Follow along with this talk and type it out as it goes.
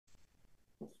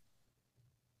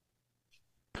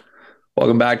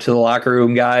Welcome back to the locker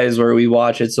room, guys, where we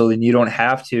watch it so then you don't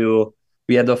have to.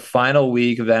 We had the final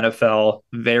week of NFL.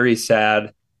 Very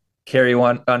sad. Carrie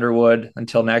Underwood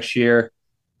until next year.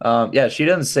 Yeah, she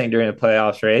doesn't sing during the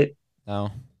playoffs, right?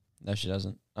 No, no, she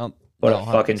doesn't. Oh, What no, a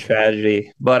fucking 100%.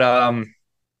 tragedy. But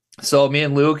so me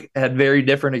and Luke had very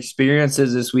different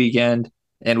experiences this weekend,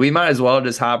 and we might as well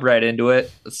just hop right into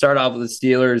it. Let's start off with the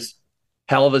Steelers.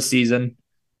 Hell of a season.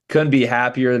 Couldn't be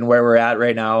happier than where we're at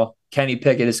right now. Kenny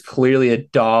Pickett is clearly a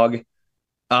dog.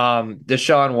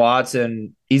 Deshaun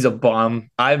Watson, he's a bum.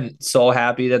 I'm so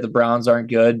happy that the Browns aren't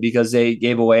good because they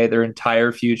gave away their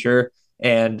entire future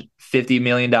and $50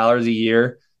 million a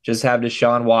year. Just have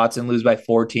Deshaun Watson lose by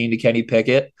 14 to Kenny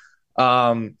Pickett.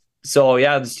 So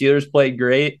yeah, the Steelers played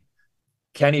great.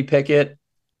 Kenny Pickett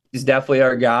is definitely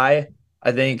our guy.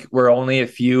 I think we're only a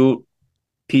few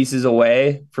pieces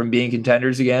away from being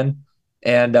contenders again.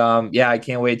 And yeah, I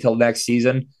can't wait till next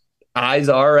season. Eyes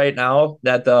are right now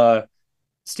that the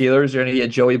Steelers are going to get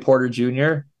Joey Porter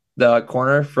Jr., the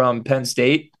corner from Penn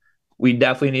State. We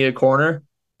definitely need a corner.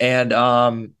 And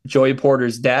Joey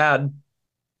Porter's dad,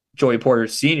 Joey Porter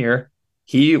Sr.,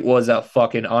 he was a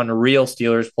fucking unreal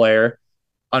Steelers player.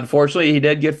 Unfortunately, he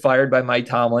did get fired by Mike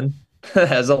Tomlin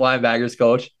as a linebackers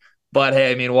coach. But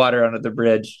hey, I mean, water under the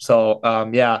bridge. So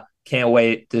yeah, can't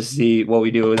wait to see what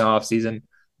we do in the offseason.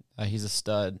 He's a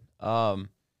stud.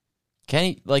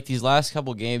 Kenny, like these last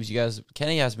couple games,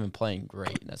 Kenny hasn't been playing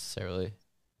great necessarily.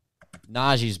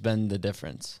 Najee's been the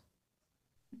difference.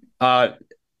 Uh,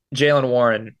 Jalen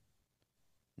Warren.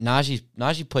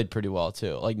 Najee played pretty well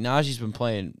too. Like Najee's been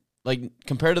playing like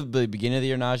compared to the beginning of the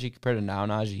year, Najee compared to now,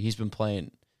 Najee, he's been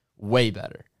playing way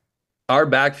better. Our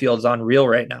backfield's unreal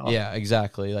right now. Yeah,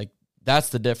 exactly. Like that's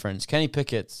the difference. Kenny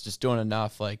Pickett's just doing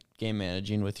enough, like game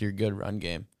managing with your good run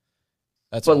game.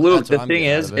 But Luke, That's what the I'm thing getting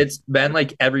out is, of it. it's been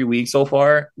like every week so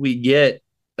far, we get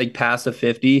like past the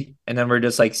 50 and then we're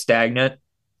just like stagnant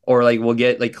or like we'll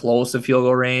get like close to field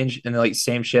goal range and then like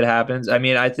same shit happens. I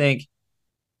mean, I think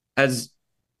as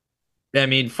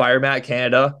fire Matt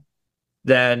Canada,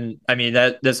 then I mean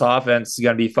that this offense is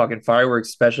gonna be fucking fireworks,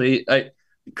 especially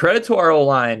credit to our O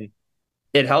line.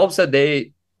 It helps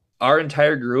that our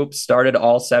entire group started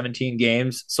all 17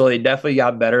 games, so they definitely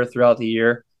got better throughout the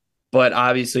year. But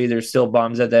obviously, there's still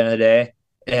bums at the end of the day,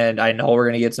 and I know we're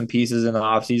gonna get some pieces in the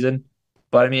offseason.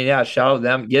 But I mean, yeah, shout out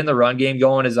them. Getting the run game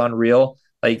going is unreal.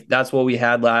 Like that's what we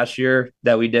had last year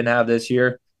that we didn't have this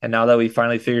year, and now that we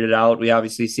finally figured it out, we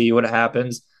obviously see what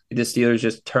happens. The Steelers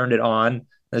just turned it on in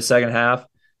the second half,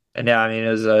 and yeah, I mean, it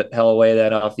was a hell of a way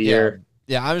that off the Yeah. year.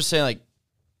 Yeah, I'm just saying like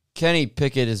Kenny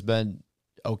Pickett has been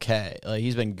okay. Like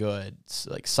he's been good,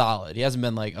 like solid. He hasn't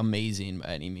been like amazing by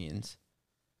any means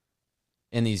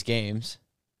in these games.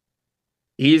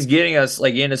 He's getting us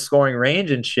like into scoring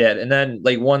range and shit. And then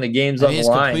like one of the games I on mean, the his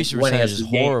line, he's completion winning percentage us is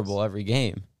the games. horrible every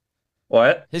game.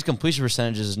 What? His completion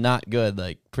percentage is not good,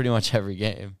 like pretty much every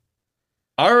game.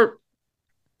 Our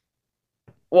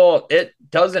well, it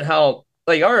doesn't help.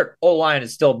 Like our O line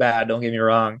is still bad, don't get me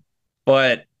wrong.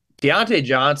 But Deontay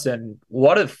Johnson,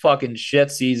 what a fucking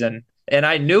shit season. And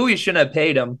I knew we shouldn't have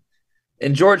paid him.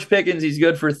 And George Pickens, he's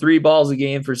good for 3 balls a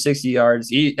game for 60 yards.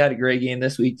 He had a great game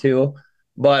this week too.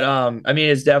 But I mean,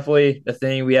 it's definitely a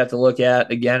thing we have to look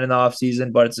at again in the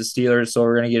offseason, but it's the Steelers, so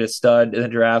we're gonna get a stud in the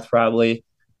draft probably.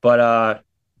 But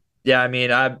yeah, I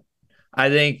mean, I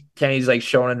think Kenny's like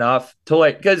shown enough to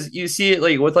like because you see it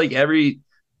like with like every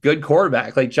good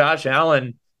quarterback, like Josh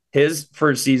Allen, his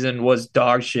first season was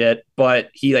dog shit, but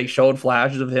he like showed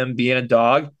flashes of him being a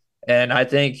dog. And I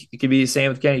think it could be the same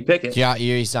with Kenny Pickett. Yeah,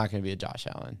 he's not going to be a Josh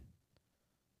Allen.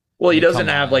 Well, I he mean, doesn't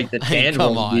come have on. like the I mean,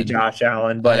 come tangibles to be on. Josh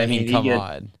Allen, but I I mean, mean, he come get.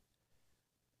 on.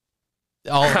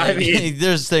 All I like, mean,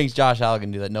 there's things Josh Allen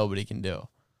can do that nobody can do.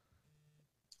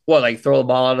 what like throw the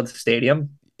ball out of the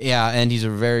stadium? Yeah, and he's a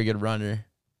very good runner.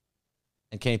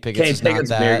 And Kenny Pickett's Kenny just not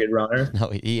Pickett's a very that. good runner. No,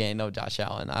 he ain't no Josh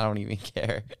Allen. I don't even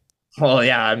care. Well,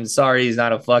 yeah, I'm sorry he's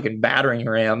not a fucking battering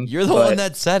ram, You're the one but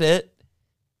that said it.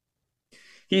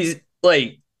 he's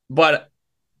like, but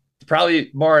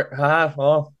probably more.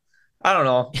 Well, I don't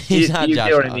know. He's not You get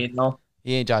Josh what I Allen. mean, though.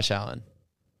 He ain't Josh Allen.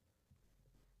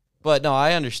 But no,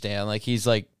 I understand. Like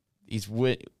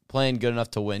playing good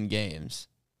enough to win games.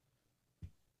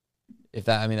 If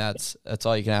that, I mean, that's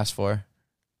all you can ask for.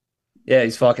 Yeah,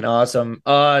 he's fucking awesome.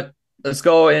 Let's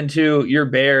go into your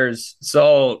Bears.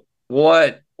 So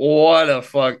what a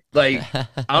fuck like I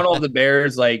don't know if the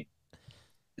Bears like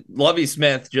Lovey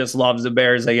Smith just loves the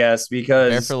Bears, I guess, Bear for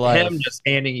because him life. just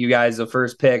handing you guys the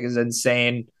first pick is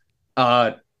insane.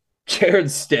 Uh Jared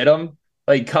Stidham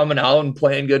like coming out and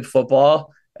playing good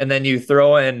football, and then you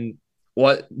throw in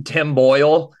what Tim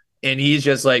Boyle and he's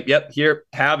just like, "Yep, here,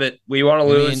 have it. We want to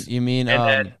lose." You mean And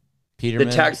then the Peterman?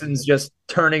 Texans just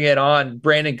turning it on.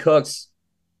 Brandon Cooks,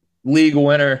 league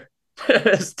winner,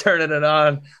 is turning it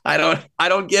on. I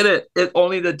don't get it. It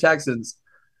only the Texans.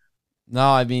 No,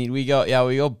 I mean we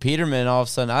go Peterman. All of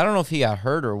a sudden, I don't know if he got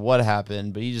hurt or what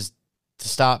happened, but he just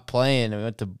stopped playing and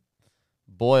went to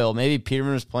Boyle. Maybe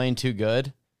Peterman was playing too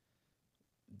good.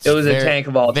 It was a tank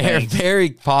of all tanks. Very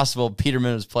possible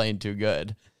Peterman was playing too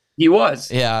good. He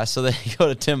was. Yeah, so then you go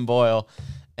to Tim Boyle,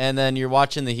 and then you're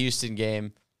watching the Houston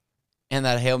game, and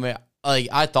that Hail Mary, like,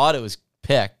 I thought it was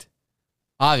picked.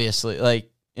 Obviously, like,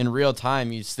 in real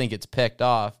time, you just think it's picked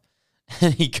off,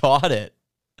 and he caught it.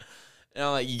 And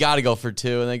I'm like, you got to go for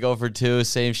two, and they go for two,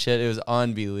 same shit. It was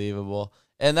unbelievable.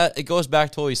 And that it goes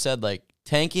back to what we said, like,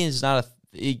 tanking is not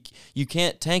you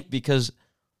can't tank because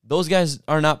those guys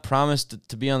are not promised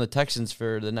to be on the Texans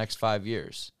for the next 5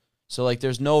 years. So, like,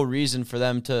 there's no reason for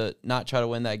them to not try to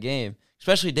win that game,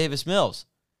 especially Davis Mills.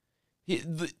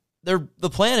 The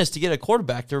plan is to get a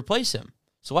quarterback to replace him.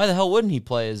 So why the hell wouldn't he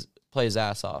play his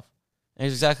ass off? And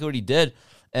that's exactly what he did.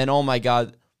 And, oh, my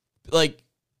God, like,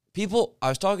 people, I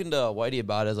was talking to Whitey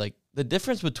about it, like, the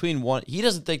difference between he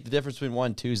doesn't think the difference between 1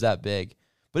 and 2 is that big.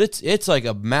 But it's like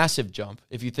a massive jump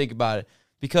if you think about it.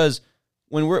 Because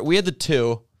when we had the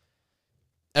 2,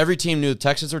 every team knew the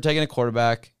Texans were taking a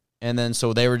quarterback, and then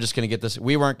so they were just going to get this.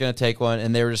 We weren't going to take one,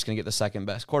 and they were just going to get the second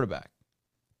best quarterback.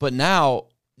 But now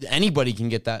anybody can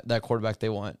get that quarterback they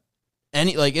want.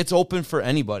 It's open for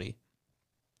anybody.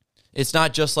 It's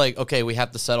not just like, okay, we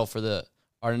have to settle for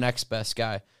our next best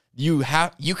guy.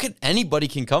 Anybody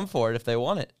can come for it if they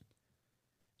want it.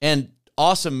 And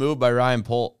awesome move by Ryan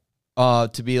Polt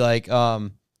to be like,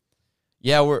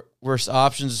 we're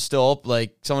options are still open.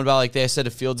 Like, someone about, like, they said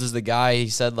if Fields is the guy, he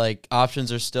said, like,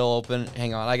 options are still open.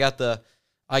 Hang on, I got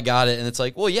it. And it's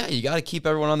like, well, yeah, you got to keep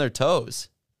everyone on their toes.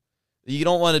 You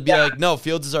don't want to be like, no,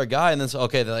 Fields is our guy. And then,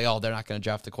 okay, they're like, oh, they're not going to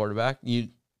draft the quarterback. You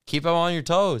keep them on your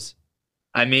toes.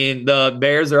 I mean, the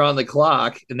Bears are on the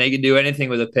clock, and they can do anything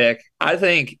with a pick. I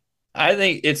think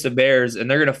it's the Bears, and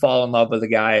they're going to fall in love with the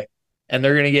guy, and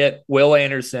they're going to get Will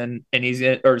Anderson,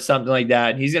 and or something like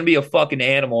that, and he's going to be a fucking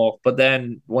animal. But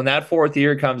then when that 4th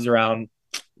year comes around,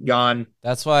 gone.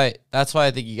 That's why I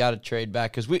think you got to trade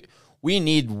back, because we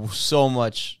need so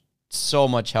much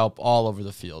help all over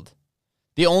the field.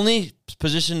 The only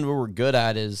position where we're good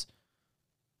at is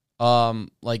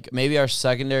like maybe our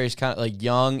secondary is kind of like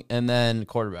young, and then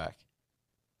quarterback.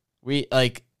 We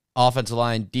like offensive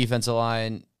line, defensive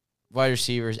line, wide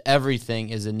receivers, everything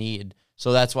is a need.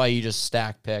 So that's why you just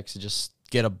stack picks and just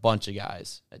get a bunch of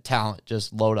guys. Talent,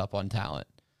 just load up on talent.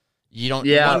 You don't.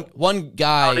 Yeah, one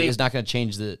guy is not going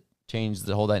to change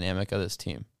the whole dynamic of this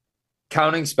team.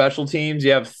 Counting special teams,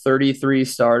 you have 33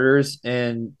 starters,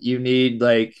 and you need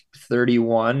like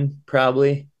 31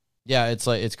 probably. Yeah,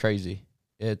 it's crazy.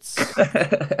 It's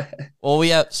we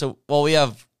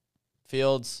have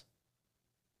Fields,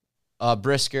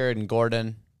 Brisker, and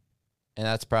Gordon, and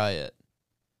that's probably it.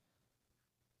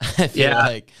 I feel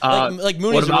like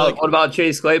Mooney's what about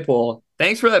Chase Claypool?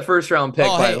 Thanks for that first round pick.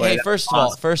 By the way. First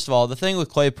of all, the thing with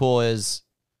Claypool is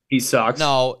he sucks.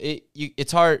 No,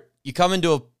 it's hard. You come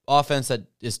into an offense that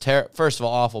is first of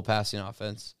all awful passing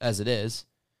offense as it is,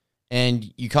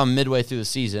 and you come midway through the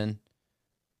season,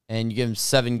 and you give him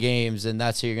 7 games, and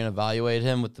that's how you're going to evaluate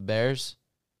him with the Bears.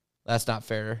 That's not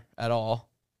fair at all.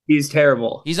 He's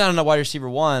terrible. He's not a wide receiver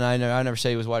 1. I never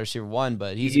say he was wide receiver 1,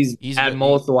 but he's at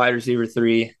most the wide receiver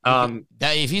 3.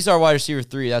 If he's our wide receiver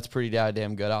 3, that's pretty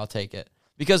goddamn good. I'll take it,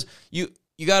 because you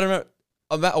got to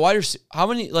remember how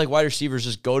many like wide receivers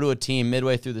just go to a team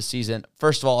midway through the season.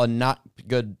 First of all, a not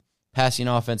good passing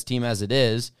offense team as it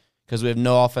is, because we have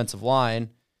no offensive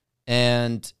line,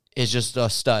 and it's just a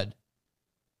stud.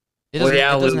 It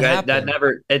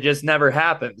just never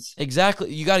happens.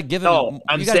 Exactly. You got to give him. No,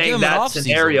 I'm saying that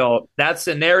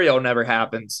scenario never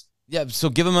happens. Yeah, so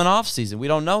give him an off season. We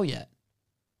don't know yet.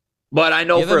 But I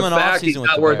know for a fact he's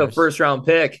not worth a first round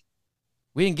pick.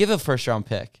 We didn't give a first round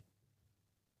pick.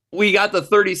 We got the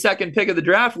 32nd pick of the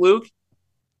draft, Luke.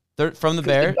 From the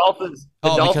Bears?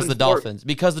 Because the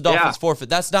Dolphins forfeit.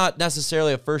 That's not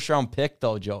necessarily a first round pick,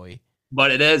 though, Joey.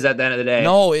 But it is at the end of the day.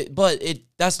 No,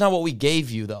 that's not what we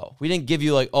gave you, though. We didn't give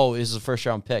you like, oh, this is a first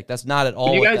round pick. That's not at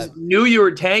all. You guys knew you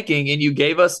were tanking, and you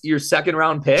gave us your second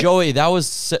round pick. Joey, that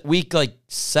was week like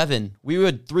 7. We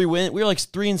had 3 wins. We were like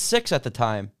 3-6 at the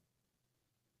time.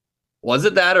 Was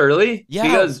it that early?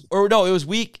 Yeah. It was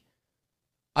week.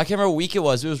 I can't remember what week it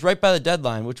was. It was right by the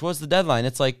deadline. Which was the deadline?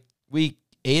 It's like week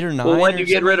 8 or 9. Well, when did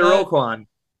you get rid of Roquan?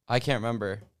 I can't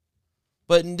remember.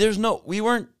 But we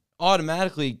weren't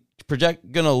automatically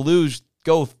gonna lose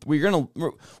We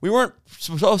weren't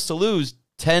supposed to lose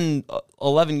 10,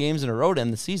 11 games in a row to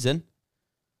end the season.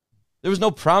 There was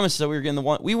no promise that we were getting the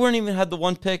one. We weren't even had the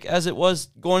one pick as it was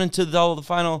going into the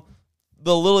final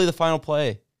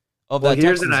play of that. Well,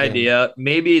 here's Texans an game. idea.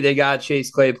 Maybe they got Chase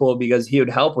Claypool because he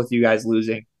would help with you guys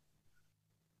losing.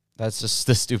 That's just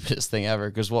the stupidest thing ever.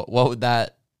 Because what would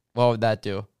that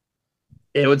do?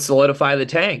 It would solidify the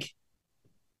tank.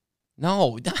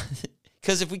 No,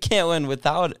 because if we can't win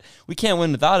without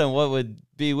him, what would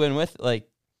be win with like?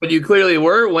 But you clearly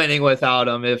were winning without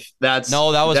him. If that's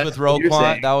no, that was that's with what you're Roquan.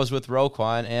 saying. That was with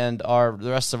Roquan and the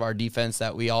rest of our defense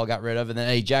that we all got rid of, and then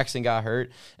Eddie Jackson got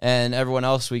hurt, and everyone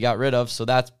else we got rid of. So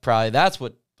that's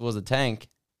what was a tank.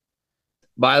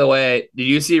 By the way, did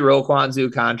you see Roquan's new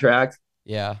contract?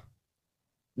 Yeah.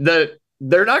 They're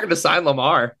not going to sign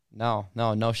Lamar. No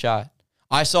shot.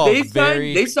 I saw they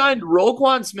signed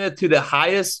Roquan Smith to the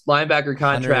highest linebacker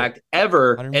contract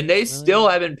ever, and they still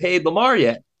haven't paid Lamar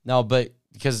yet. No, but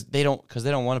because they don't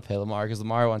want to pay Lamar because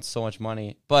Lamar wants so much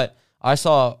money. But I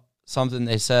saw something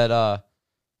they said.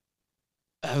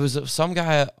 It was some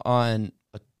guy on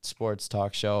a sports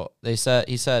talk show. He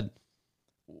said,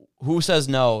 "Who says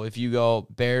no if you go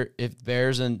if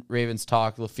Bears and Ravens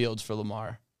talk the fields for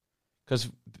Lamar?"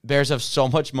 Because Bears have so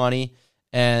much money,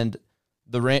 and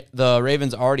the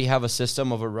Ravens already have a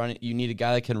system of a run. You need a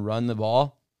guy that can run the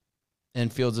ball,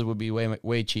 and Fields would be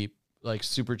way cheap, like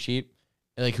super cheap.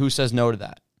 Like, who says no to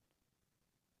that?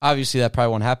 Obviously, that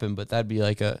probably won't happen, but that'd be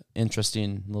like a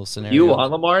interesting little scenario. You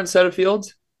want Lamar instead of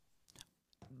Fields?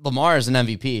 Lamar is an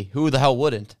MVP. Who the hell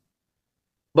wouldn't?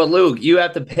 But Luke, you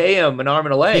have to pay him an arm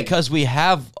and a leg because we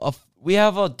have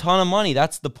a ton of money.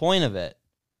 That's the point of it.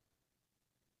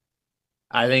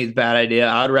 I think it's a bad idea.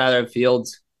 I'd rather have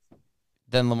Fields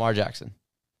than Lamar Jackson.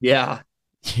 Yeah,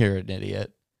 you're an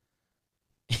idiot.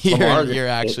 You're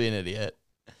actually an idiot.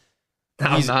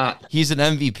 I'm not. He's an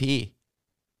MVP.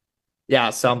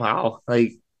 Yeah, somehow.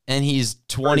 And he's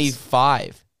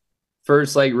 25.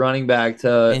 First running back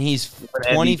to and he's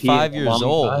 25 years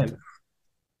old. Time.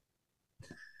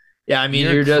 Yeah, I mean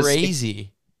you're just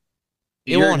crazy.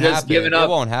 It won't happen. It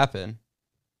won't happen.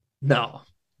 No.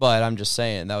 But I'm just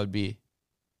saying that would be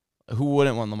who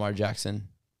wouldn't want Lamar Jackson?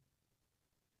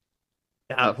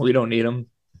 Yeah, we don't need him.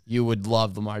 You would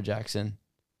love Lamar Jackson.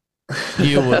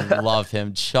 You would love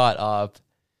him. Shut up.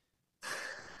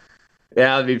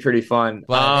 Yeah, it'd be pretty fun.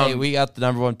 But hey, we got the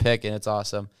number 1 pick, and it's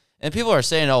awesome. And people are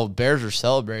saying, "Oh, Bears are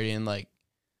celebrating like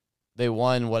they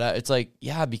won." What? It's like,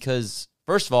 yeah, because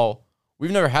first of all,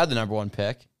 we've never had the number 1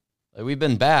 pick. Like, we've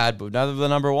been bad, but now they're the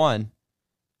number 1,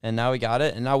 and now we got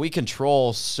it, and now we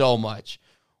control so much.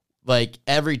 Like,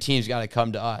 every team's got to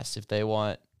come to us if they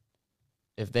want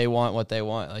what they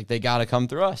want. Like, they got to come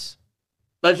through us.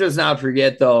 Let's just not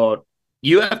forget, though,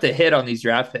 you have to hit on these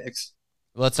draft picks.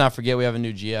 Let's not forget we have a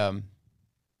new GM.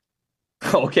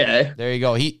 Okay. There you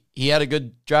go. He had a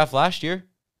good draft last year,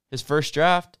 his first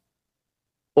draft.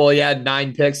 Well, he had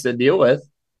 9 picks to deal with.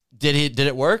 Did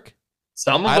it work?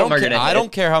 Some of them are going to hit. I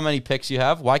don't care how many picks you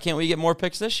have. Why can't we get more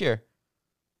picks this year?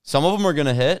 Some of them are going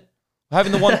to hit.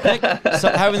 Having the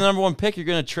number 1 pick, you're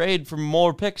going to trade for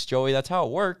more picks, Joey. That's how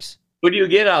it works. Who do you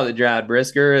get out of the draft?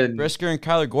 Brisker and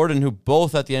Kyler Gordon, who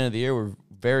both at the end of the year were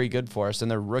very good for us, and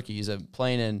they're rookies and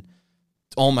playing in,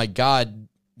 oh my God,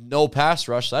 no pass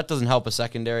rush. So that doesn't help a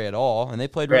secondary at all, and they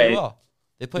played really well.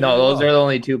 Those are the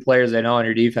only 2 players I know on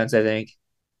your defense, I think.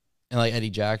 And like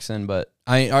Eddie Jackson, but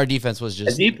our defense was just.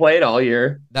 Has he played all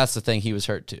year? That's the thing. He was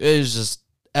hurt too. It was just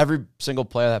every single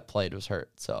player that played was hurt.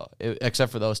 So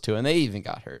except for those 2, and they even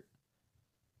got hurt.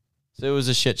 So it was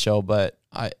a shit show, but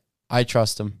I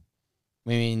trust him. I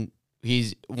mean,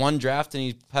 he's won draft and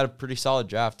he's had a pretty solid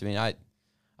draft. I mean,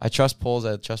 I trust Poles.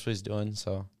 I trust what he's doing.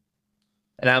 So.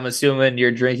 And I'm assuming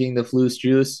you're drinking the Flus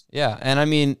juice. Yeah, and I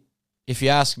mean, if you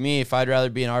ask me, if I'd rather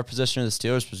be in our position or the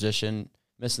Steelers' position,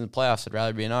 missing the playoffs, I'd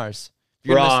rather be in ours. If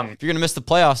you're gonna miss the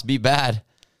playoffs, be bad.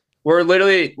 We're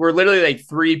literally like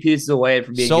 3 pieces away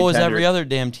from being. So is every other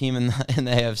damn team in the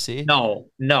AFC.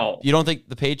 No. You don't think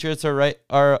the Patriots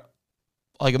are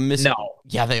like a miss? No.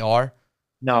 Yeah, they are.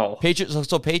 No.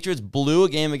 Patriots blew a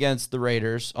game against the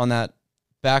Raiders on that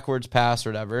backwards pass or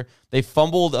whatever. They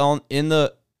fumbled on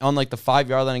like the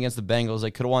 5-yard line against the Bengals. They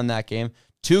could have won that game.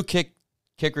 2 kick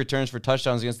returns for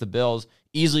touchdowns against the Bills.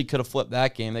 Easily could have flipped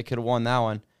that game. They could have won that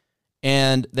one.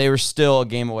 And they were still a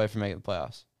game away from making the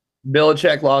playoffs.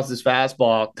 Belichick lost his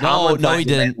fastball. No, he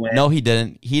didn't. No, he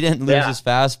didn't. He didn't lose his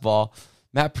fastball.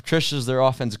 Matt Patricia's their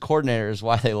offensive coordinator is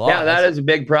why they lost. Yeah, that is a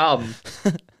big problem.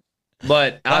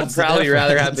 But I'd probably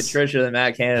rather have Patricia than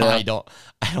Matt Canada. I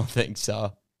don't think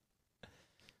so.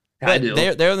 I do.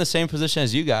 They're in the same position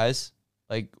as you guys.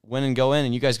 like win and go in,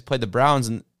 and you guys play the Browns,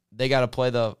 and they got to play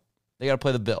the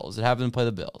Bills. It happened to play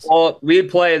the Bills. Well, we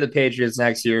play the Patriots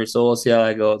next year, so we'll see how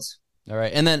that goes. All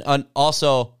right, and then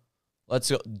also, let's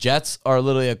go. Jets are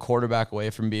literally a quarterback away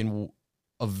from being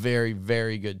a very,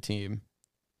 very good team.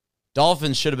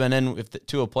 Dolphins should have been in if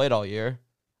Tua played all year.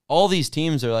 All these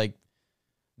teams are like,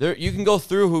 there. You can go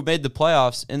through who made the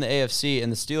playoffs in the AFC,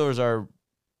 and the Steelers are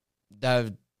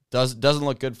that doesn't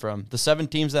look good for them. The 7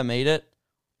 teams that made it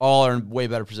all are in way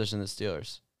better position than the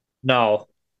Steelers. No.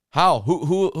 How?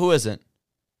 Who isn't?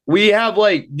 We have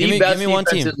like the best give me one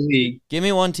defense team. in the league. Give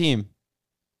me one team.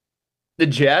 The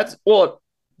Jets? Well,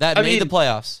 that made the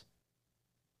playoffs.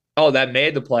 Oh, that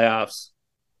made the playoffs.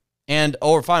 And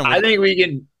fine. I think we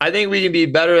can be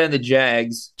better than the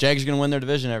Jags. Jags are gonna win their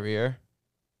division every year.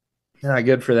 Yeah,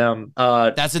 good for them.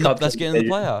 That's getting in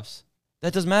the playoffs.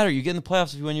 That doesn't matter. You get in the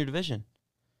playoffs if you win your division.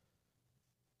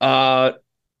 All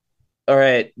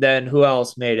right, then who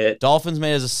else made it? Dolphins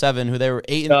made it as a 7, who they were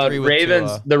 8-3 with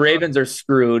Ravens. Tua. The Ravens are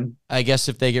screwed. I guess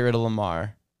if they get rid of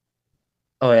Lamar.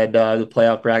 Oh, yeah, the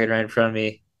playoff bracket right in front of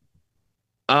me.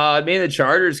 I mean, the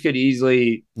Chargers could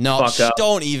easily fuck up.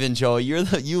 Don't even, Joe.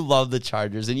 You love the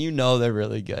Chargers, and you know they're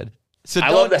really good. So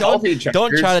I love the healthy Chargers.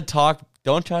 Don't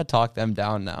try to talk them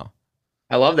down now.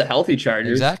 I love the healthy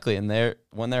Chargers. Exactly, and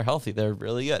when they're healthy, they're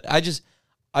really good. I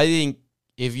think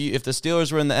if the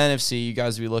Steelers were in the NFC, you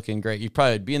guys would be looking great. You'd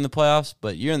probably be in the playoffs,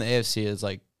 but you're in the AFC. It's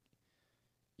like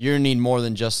you're gonna need more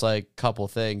than just like a couple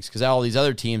things, because all these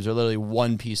other teams are literally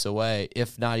one piece away,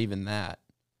 if not even that.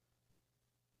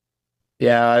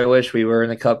 Yeah, I wish we were in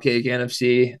the cupcake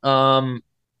NFC.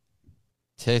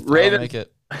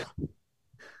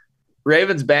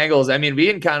 Ravens Bengals. I mean, we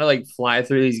can kind of like fly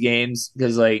through these games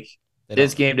because like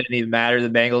this game didn't even matter. The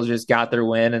Bengals just got their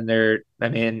win, and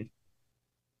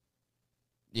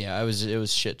yeah, it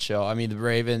was shit show. I mean, the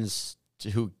Ravens,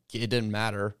 it didn't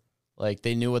matter. Like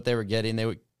they knew what they were getting.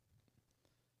 They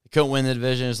couldn't win the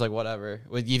division. It's like whatever.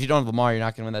 If you don't have Lamar, you're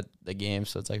not gonna win the game.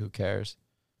 So it's like, who cares?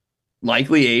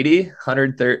 Likely 80,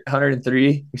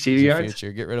 103 receiving yards.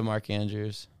 Future. Get rid of Mark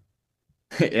Andrews.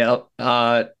 Yep.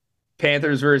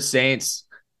 Panthers versus Saints.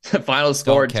 Final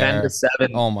score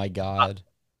 10-7. Oh my God.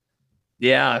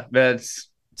 Yeah, that's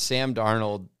Sam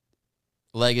Darnold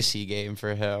legacy game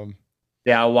for him.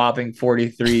 Yeah, a whopping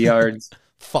 43 yards.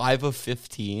 5 of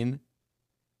 15.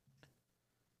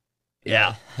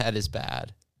 Yeah. That is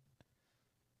bad.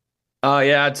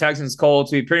 Yeah, Texans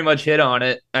Colts. We pretty much hit on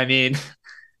it. I mean,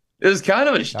 it was kind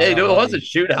of it was a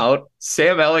shootout.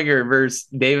 Sam Ehlinger versus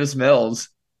Davis Mills.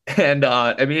 And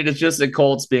I mean, it's just the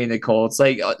Colts being the Colts.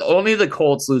 Like only the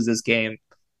Colts lose this game.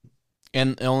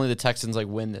 And only the Texans like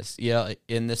win this. Yeah, like,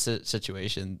 in this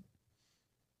situation.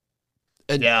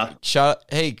 And yeah.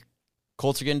 Hey,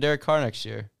 Colts are getting Derek Carr next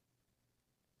year.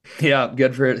 Yeah,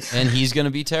 good for it. And he's going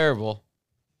to be terrible.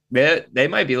 They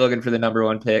might be looking for the number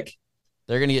 1 pick.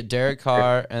 They're going to get Derek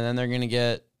Carr, and then they're going to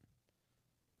get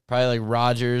probably like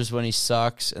Rodgers when he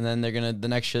sucks, and then they're going to the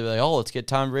next year be like, oh, let's get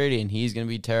Tom Brady, and he's going to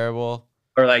be terrible.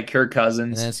 Or like Kirk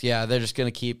Cousins. And they're just going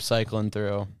to keep cycling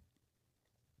through.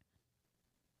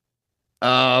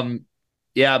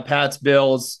 Yeah, Pats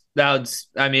Bills.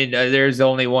 There's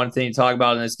only one thing to talk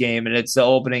about in this game, and it's the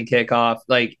opening kickoff.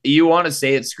 Like you want to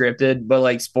say it's scripted, but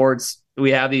like sports,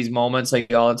 we have these moments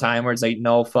like all the time where it's like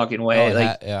no fucking way.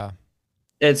 Yeah,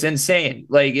 it's insane.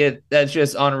 Like that's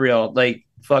just unreal. Like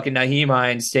fucking Nyheim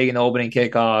Hines taking the opening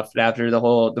kickoff after the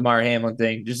whole Damar Hamlin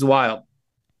thing, just wild.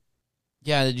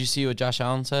 Yeah, did you see what Josh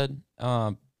Allen said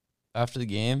after the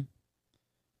game?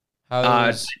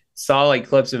 Saw like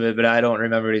clips of it, but I don't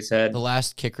remember what he said. The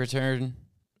last kick return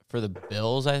for the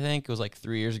Bills, I think, it was like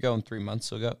 3 years ago and 3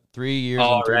 months ago. 3 years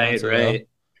and 3 months ago. Right.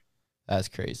 That's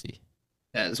crazy.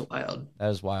 That is wild.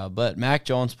 That is wild. But Mac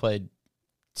Jones played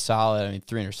solid. I mean,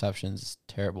 3 interceptions is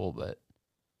terrible, but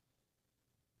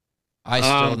I'm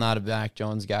still not a Mac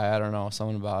Jones guy. I don't know.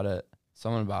 Something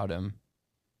about him.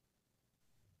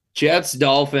 Jets,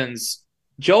 Dolphins.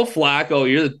 Joe Flacco,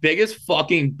 you're the biggest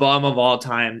fucking bum of all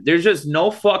time. There's just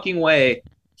no fucking way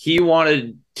he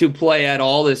wanted to play at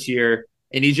all this year,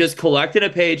 and he's just collecting a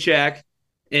paycheck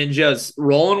and just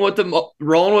rolling with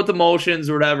the motions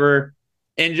or whatever,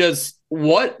 and just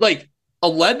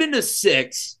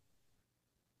 11-6.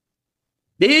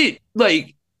 They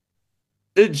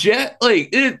the Jet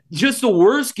just the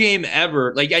worst game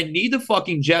ever. Like I need the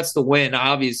fucking Jets to win.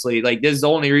 Obviously, like this is the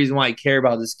only reason why I care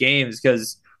about this game is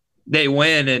because they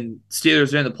win and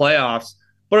Steelers are in the playoffs.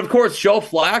 But of course, Joe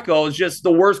Flacco is just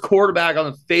the worst quarterback on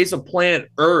the face of planet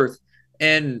Earth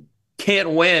and can't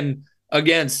win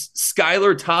against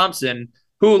Skylar Thompson,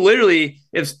 who literally,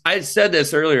 if I said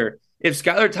this earlier, if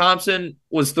Skylar Thompson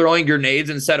was throwing grenades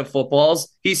instead of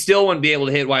footballs, he still wouldn't be able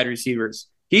to hit wide receivers.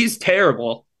 He's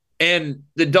terrible. And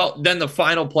then the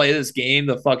final play of this game,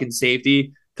 the fucking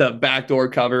safety to backdoor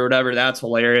cover, whatever, that's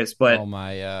hilarious. But Oh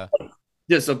my,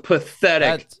 just a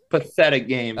pathetic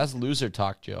game. that's loser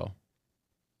talk, Joe.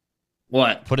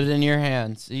 What? Put it in your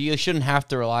hands. You shouldn't have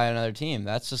to rely on another team.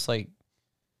 That's just like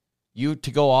you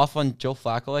to go off on Joe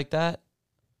Flacco like that.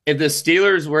 If the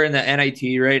Steelers were in the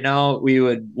NIT right now, we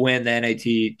would win the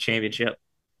NIT championship.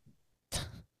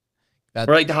 We're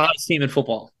like the hottest team in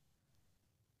football.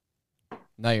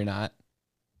 No, you're not.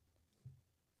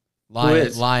 Who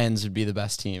is? Lions would be the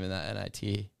best team in that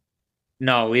NIT.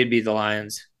 No, we'd be the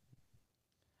Lions.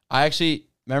 I actually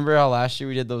remember how last year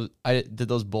we did those. I did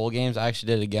those bowl games. I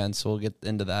actually did it again, so we'll get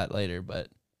into that later. But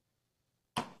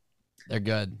they're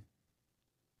good.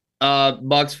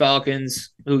 Bucks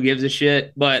Falcons. Who gives a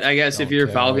shit? But I guess if Don't you're a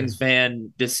care. Falcons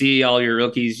fan, to see all your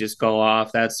rookies just go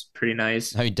off, that's pretty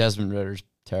nice. I mean, Desmond Ritter's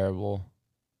terrible.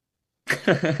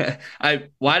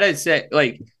 Why'd I say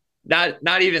like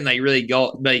not even like really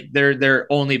go like they're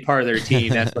only part of their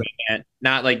team. That's what I meant.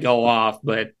 Not like go off,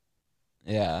 but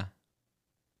Yeah,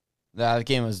 that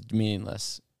game was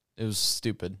meaningless. It was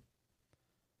stupid.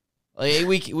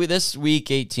 Like this week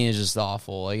 18 is just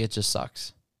awful. Like it just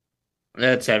sucks.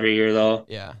 that's every year though.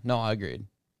 Yeah, no, I agreed.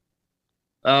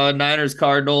 Niners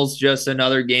Cardinals, just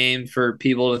another game for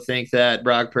people to think that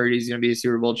Brock Purdy's going to be a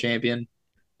Super Bowl champion.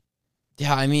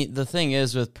 Yeah, I mean the thing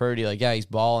is with Purdy, like yeah, he's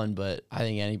balling, but I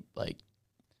think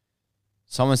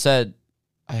someone said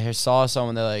I saw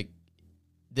someone that like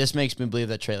this makes me believe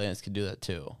that Trey Lance could do that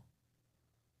too.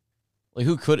 Like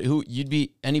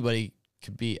anybody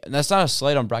could be, and that's not a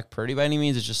slight on Brock Purdy by any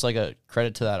means. It's just like a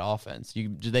credit to that offense.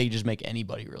 They just make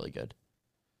anybody really good.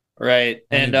 Right.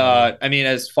 And I mean,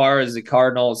 as far as the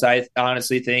Cardinals, I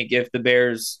honestly think if the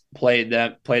Bears played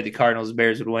the Cardinals, the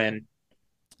Bears would win.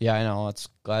 Yeah, I know. It's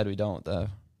glad we don't though.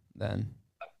 Then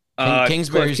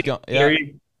Kingsbury's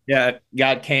going. Yeah,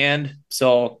 got canned,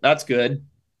 so that's good.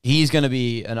 He's going to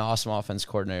be an awesome offense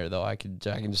coordinator, though. I can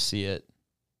just see it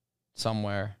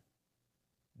somewhere.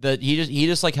 That he's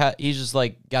just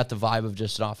got the vibe of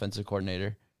just an offensive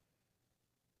coordinator.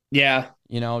 Yeah,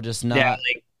 just not. Yeah,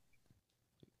 like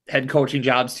head coaching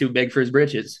job's too big for his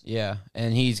britches. Yeah,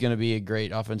 and he's going to be a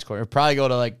great offense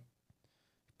coordinator.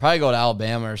 Probably go to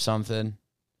Alabama or something,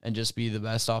 and just be the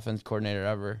best offense coordinator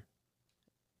ever.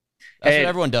 That's what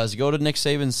everyone does. You go to Nick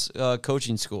Saban's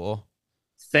coaching school.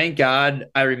 Thank God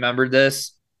I remembered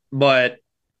this, but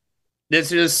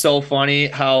this is so funny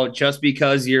how just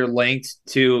because you're linked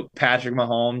to Patrick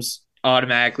Mahomes,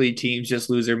 automatically teams just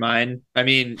lose their mind. I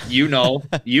mean,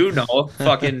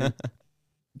 fucking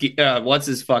what's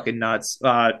his fucking nuts?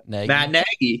 Matt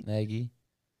Nagy. Nagy.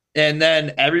 And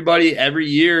then everybody every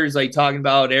year is like talking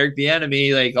about Eric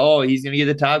Bieniemy, like, oh, he's gonna get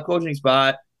the top coaching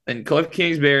spot, and Cliff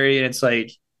Kingsbury, and it's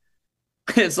like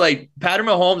Patrick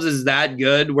Mahomes is that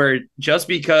good where just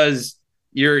because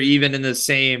you're even in the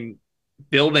same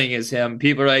building as him,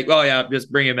 people are like, oh yeah,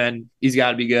 just bring him in. He's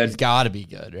got to be good. He's got to be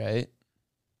good, right?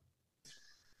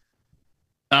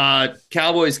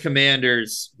 Cowboys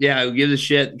Commanders. Yeah, who gives a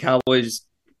shit? Cowboys.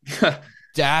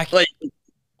 Dak.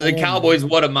 The Cowboys,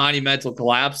 what a monumental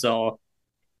collapse, though.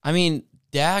 I mean,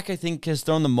 Dak, I think, has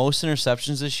thrown the most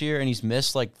interceptions this year, and he's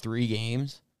missed like 3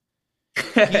 games.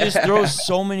 He just throws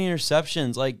so many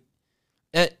interceptions.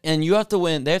 And you have to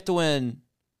win. They have to win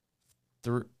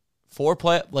 4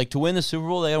 play. Like, to win the Super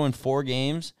Bowl, they got to win 4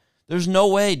 games. There's no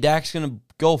way Dak's going to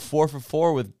go 4 for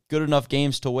 4 with good enough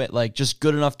games to win. Like, just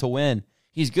good enough to win.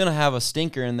 He's going to have a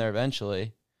stinker in there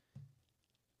eventually.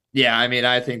 Yeah, I mean,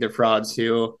 I think they're frauds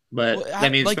too. But, I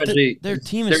mean, especially their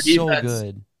team is so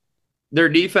good. Their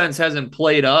defense hasn't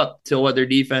played up to what their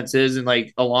defense is in,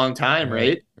 like, a long time,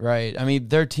 right? Right. I mean,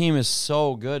 their team is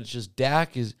so good. It's just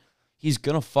Dak he's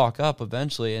going to fuck up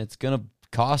eventually, and it's going to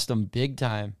cost them big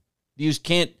time. You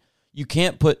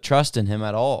can't put trust in him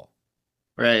at all.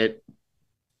 Right.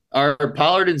 Are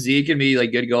Pollard and Zeke going to be,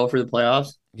 like, good to go for the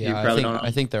playoffs? Yeah,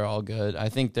 I think they're all good. I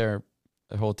think their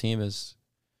whole team is –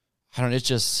 it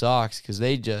just sucks because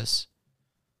they just –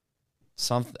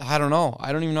 I don't know.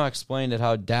 I don't even know how to explain it,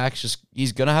 how Dak's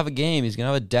he's going to have a game. He's going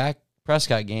to have a Dak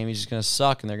Prescott game. He's just going to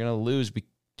suck, and they're going to lose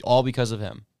all because of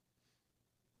him.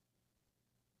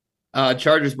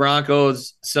 Chargers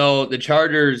Broncos. So the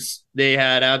Chargers, they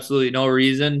had absolutely no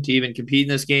reason to even compete in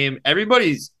this game.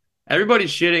 Everybody's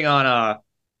shitting on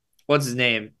what's his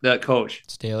name? The coach.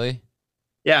 Staley?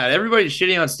 Yeah, everybody's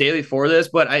shitting on Staley for this,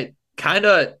 but I kind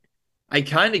of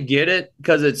get it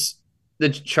because the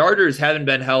Chargers haven't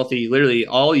been healthy literally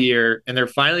all year, and they're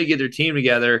finally get their team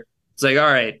together. It's like,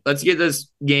 all right, let's get this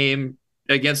game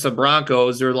against the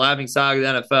Broncos. They're the laughing stock of the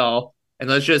NFL, and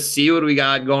let's just see what we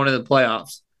got going in the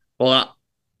playoffs. Well,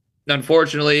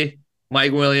 unfortunately,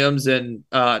 Mike Williams and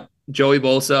Joey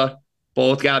Bosa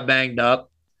both got banged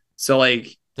up. So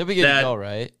like They'll be good to go,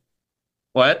 right?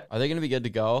 What? Are they going to be good to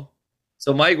go?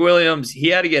 So Mike Williams, he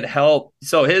had to get help.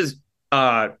 So his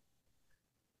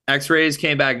X-rays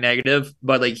came back negative,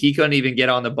 but like he couldn't even get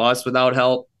on the bus without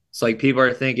help. So like people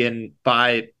are thinking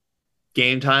by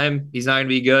game time he's not going to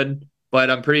be good, but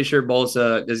I'm pretty sure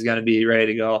Bosa is going to be ready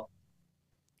to go.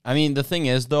 I mean, the thing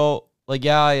is though, like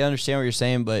yeah, I understand what you're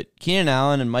saying, but Keenan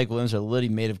Allen and Mike Williams are literally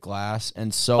made of glass,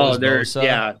 and so is Bosa.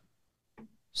 Yeah.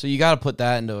 So you got to put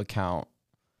that into account.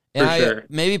 And sure.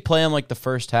 Maybe play him like the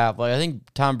first half. Like I think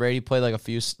Tom Brady played like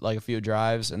a few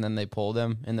drives, and then they pulled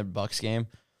him in the Bucs game.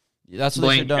 That's what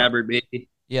they should have done.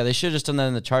 Yeah, they should have just done that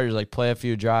in the Chargers. Like play a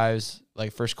few drives,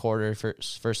 like first quarter,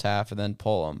 first half, and then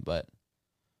pull them. But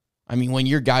I mean, when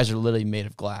your guys are literally made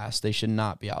of glass, they should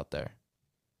not be out there.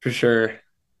 For sure.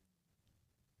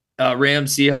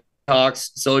 Rams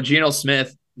Seahawks. So Geno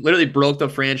Smith literally broke the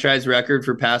franchise record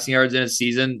for passing yards in a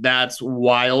season. That's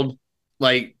wild.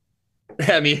 Like,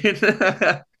 I mean,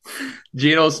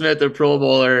 Geno Smith, the Pro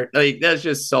Bowler, like that's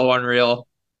just so unreal.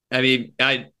 I mean,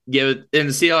 I give it, and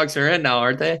the Seahawks are in now,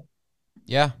 aren't they?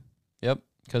 Yeah. Yep.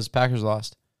 Because Packers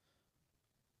lost.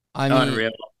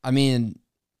 Unreal. I mean,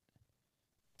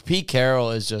 Pete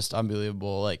Carroll is just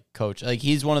unbelievable. Like coach, like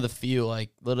he's one of the few, like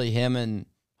literally him and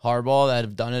Harbaugh that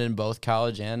have done it in both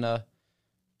college and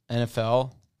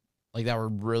NFL, like that were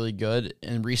really good.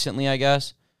 And recently, I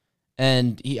guess,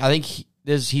 and I think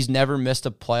he's never missed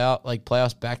a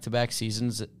playoffs back-to-back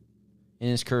seasons in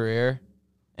his career.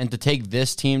 And to take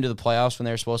this team to the playoffs when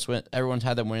they're supposed to win, everyone's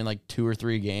had them winning like 2 or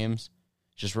 3 games.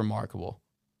 Just remarkable.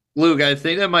 Luke, I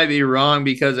think that might be wrong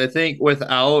because I think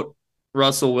without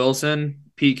Russell Wilson,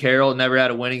 Pete Carroll never had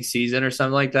a winning season or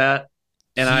something like that.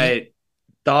 And I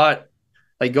thought,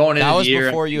 like going into the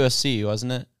year, that was before USC,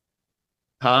 wasn't it?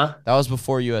 Huh? That was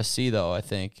before USC, though. I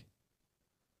think.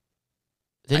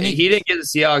 He didn't get the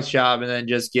Seahawks job and then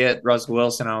just get Russell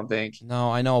Wilson, I don't think.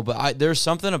 No, I know, but there's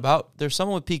something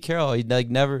with Pete Carroll. He like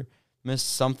never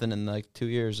missed something in like 2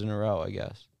 years in a row, I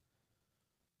guess.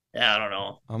 Yeah, I don't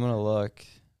know. I'm gonna look.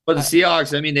 But the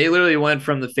Seahawks, I mean, they literally went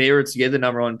from the favorites to get the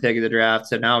number 1 pick of the draft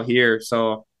to now here.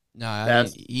 So no,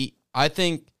 I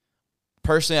think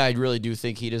personally, I really do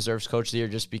think he deserves Coach of the Year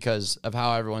just because of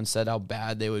how everyone said how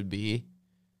bad they would be,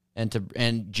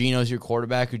 and Geno's your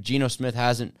quarterback. Who Geno Smith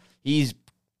hasn't. He's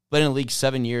been in the league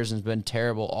 7 years and has been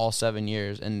terrible all 7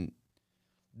 years. And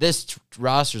this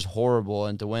roster's horrible,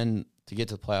 and to get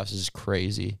to the playoffs is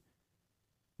crazy.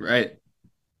 Right.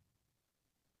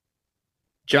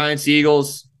 Giants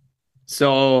Eagles.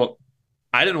 So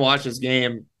I didn't watch this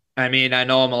game. I mean, I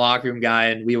know I'm a locker room guy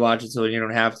and we watch it so you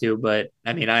don't have to, but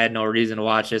I mean, I had no reason to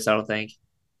watch this, I don't think.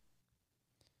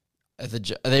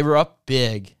 They were up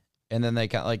big. And then they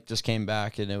just came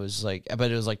back, and it was like, I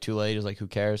bet it was like too late. It was like, who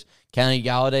cares? Kenny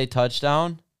Galladay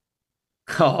touchdown.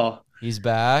 Oh, he's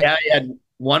back. Yeah, he had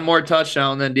one more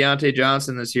touchdown than Deontay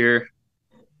Johnson this year.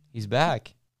 He's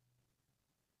back.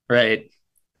 Right.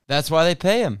 That's why they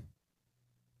pay him.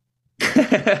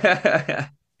 The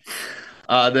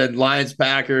Lions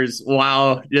Packers.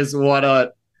 Wow, just what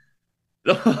a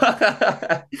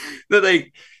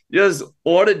just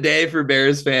what a day for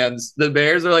Bears fans. The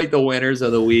Bears are like the winners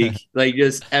of the week. Like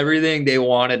just everything they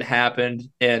wanted happened,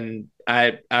 and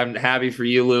I'm happy for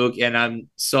you, Luke, and I'm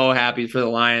so happy for the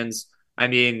Lions. I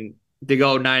mean, to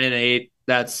go 9-8,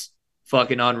 that's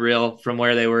fucking unreal from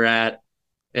where they were at.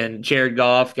 And Jared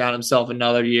Goff got himself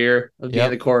another year of being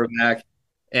the quarterback.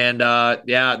 And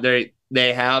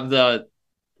they have the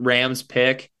Rams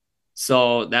pick,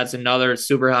 so that's another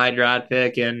super high draft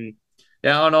pick. And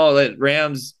yeah, I don't know.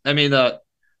 The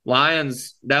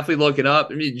Lions definitely looking up.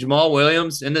 I mean, Jamal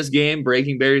Williams in this game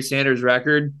breaking Barry Sanders'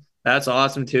 record. That's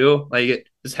awesome too. Like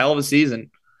it's hell of a season.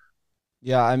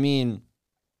 Yeah, I mean,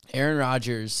 Aaron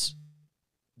Rodgers.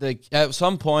 At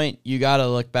some point, you got to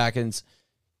look back and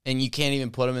you can't even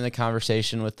put him in the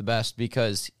conversation with the best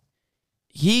because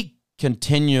he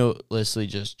continuously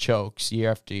just chokes year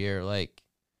after year. Like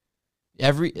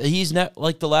he's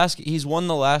won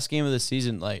the last game of the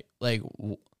season. Like I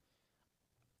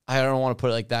don't want to put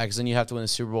it like that because then you have to win the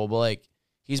Super Bowl. But like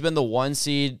he's been the 1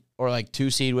 seed or like 2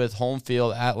 seed with home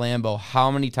field at Lambeau. How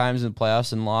many times in the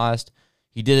playoffs and lost?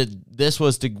 He did it. This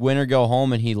was to win or go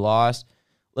home, and he lost.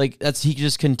 Like he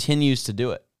just continues to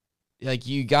do it. Like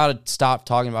you got to stop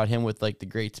talking about him with like the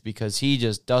greats because he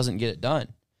just doesn't get it done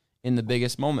in the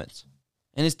biggest moments.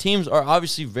 And his teams are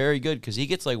obviously very good because he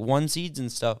gets like 1 seeds and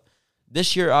stuff.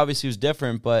 This year obviously was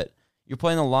different, but you're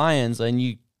playing the Lions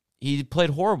and he played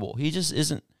horrible. He just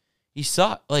isn't. He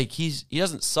sucked. Like he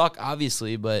doesn't suck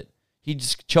obviously, but he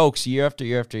just chokes year after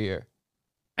year after year.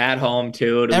 At home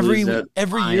too. Every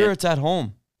year it's at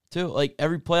home too. Like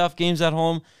every playoff game's at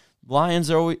home. Lions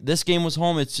are always, this game was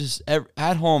home. It's just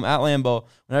at home at Lambeau.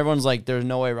 When everyone's like, "There's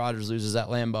no way Rodgers loses at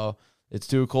Lambeau. It's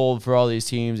too cold for all these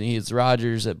teams," and he's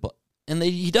Rodgers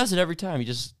he does it every time. He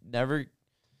just never.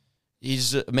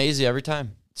 He's amazing every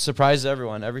time. Surprises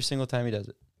everyone every single time he does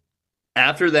it.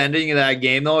 After the ending of that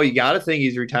game, though, you got to think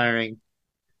he's retiring.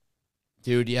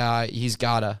 Dude, yeah, he's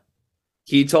gotta.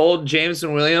 He told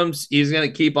Jameson Williams he's going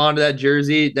to keep on to that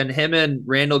jersey. Then him and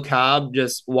Randall Cobb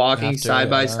just walking side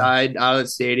by side out of the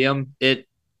stadium. It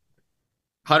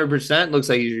 100% looks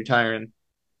like he's retiring.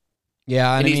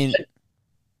 Yeah, I mean,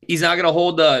 he's not going to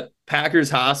hold the Packers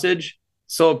hostage.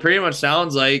 So it pretty much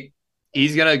sounds like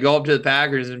he's going to go up to the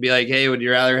Packers and be like, "Hey, would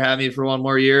you rather have me for one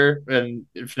more year? And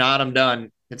if not, I'm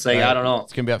done." It's like, I don't know.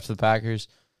 It's going to be up to the Packers.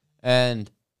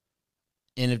 And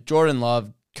if Jordan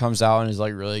Love comes out and is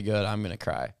like really good, I'm going to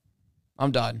cry.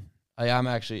 I'm done. I'm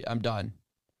done.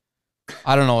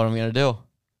 I don't know what I'm going to do.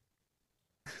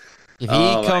 If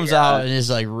he comes out and is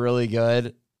like really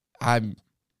good, I'm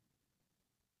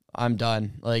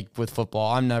done. Like with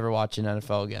football, I'm never watching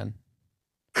NFL again.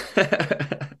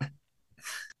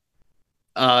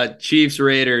 Chiefs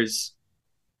Raiders.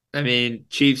 I mean,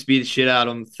 Chiefs beat the shit out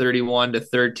of them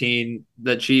 31-13.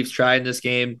 The Chiefs tried in this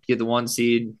game to get the 1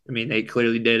 seed. I mean, they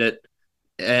clearly did it.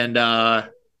 And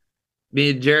me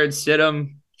and Jared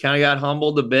Stidham kind of got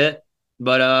humbled a bit,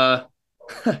 but I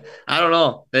don't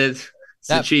know. It's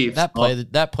the Chiefs. That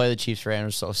play the Chiefs ran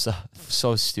was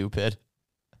so stupid.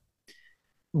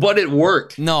 But it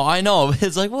worked. No, I know.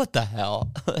 It's like, what the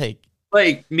hell?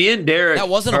 Like me and Derek. That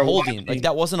wasn't a holding. Like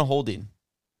that wasn't a holding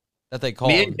that they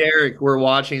called. Me and Derek were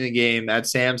watching the game at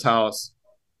Sam's house,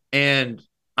 and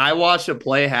I watched a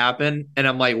play happen, and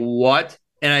I'm like, "What?"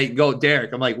 And I go,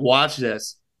 "Derek, I'm like, watch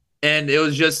this," and it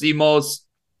was just the most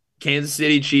Kansas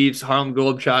City Chiefs Harlem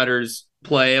Globetrotters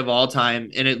play of all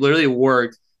time, and it literally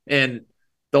worked. And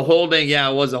the holding, yeah,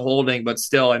 it was a holding, but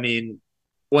still, I mean,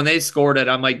 when they scored it,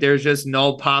 I'm like, there's just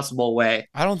no possible way.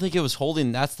 I don't think it was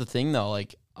holding. That's the thing, though.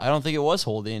 Like, I don't think it was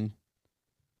holding.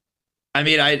 I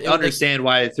mean, I understand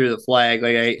why they threw the flag.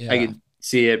 Like, I could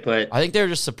see it, but I think they're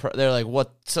just surprised. They're like,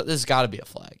 "What? So this has got to be a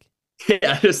flag."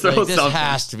 Yeah, just throw this something.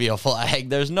 Has to be a flag.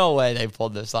 There's no way they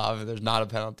pulled this off if there's not a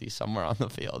penalty somewhere on the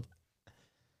field.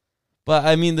 But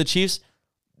I mean, the Chiefs,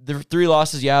 the 3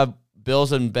 losses. Yeah,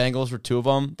 Bills and Bengals were 2 of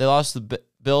them. They lost the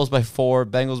Bills by 4,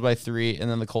 Bengals by 3,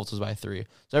 and then the Colts was by 3.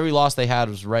 So every loss they had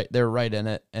was right. They were right in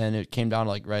it, and it came down to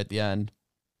like right at the end.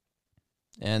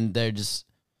 And they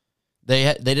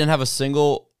didn't have a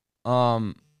single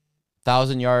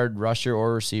 1,000-yard rusher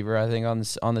or receiver, I think,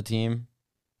 on the team.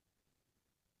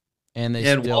 And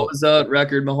what was the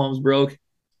record Mahomes broke?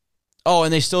 Oh,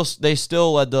 and they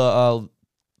still led the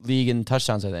league in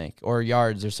touchdowns, I think, or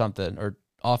yards or something, or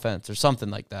offense or something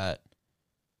like that.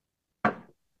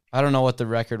 I don't know what the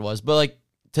record was, but like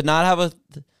to not have a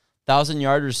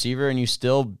 1,000-yard receiver and you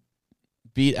still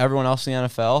beat everyone else in the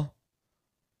NFL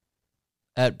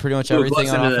at pretty much everything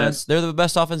on offense. They're the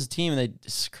best offensive team, and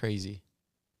it's crazy.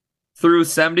 Through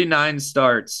 79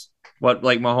 starts, what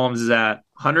like Mahomes is at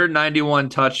 191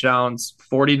 touchdowns,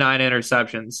 49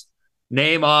 interceptions.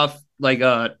 Name off like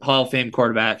a Hall of Fame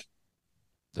quarterback.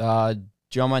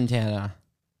 Joe Montana.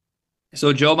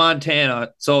 So Joe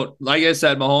Montana. So like I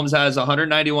said, Mahomes has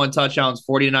 191 touchdowns,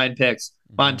 49 picks.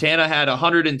 Montana had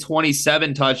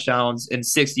 127 touchdowns and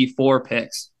 64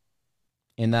 picks.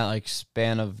 In that like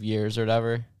span of years or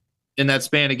whatever. In that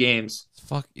span of games.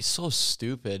 Fuck, he's so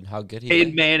stupid how good he is.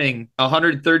 Peyton Manning,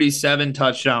 137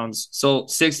 touchdowns. So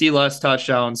 60 less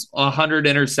touchdowns, 100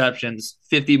 interceptions,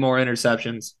 50 more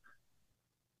interceptions.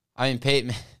 I mean,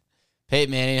 Peyton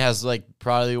Manning has like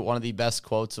probably one of the best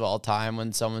quotes of all time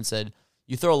when someone said,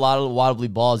 "You throw a lot of wobbly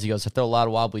balls." He goes, "I throw a lot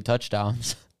of wobbly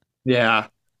touchdowns." Yeah.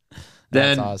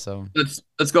 That's awesome.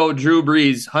 Let's go Drew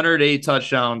Brees, 108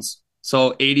 touchdowns.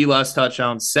 So 80 less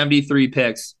touchdowns, 73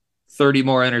 picks, 30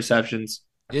 more interceptions.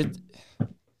 It's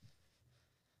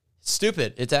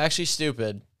stupid. It's actually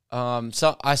stupid.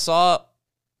 So I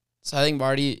think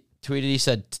Marty tweeted, he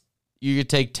said, you could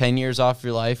take 10 years off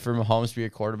your life for Mahomes to be your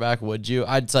quarterback, would you?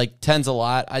 I'd like 10's a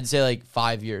lot. I'd say like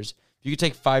 5 years. If you could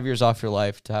take 5 years off your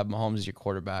life to have Mahomes as your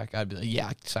quarterback, I'd be like,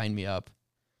 yeah, sign me up.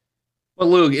 But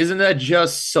Luke, isn't that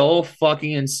just so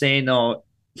fucking insane though?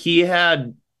 He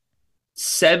has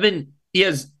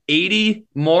 80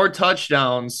 more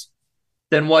touchdowns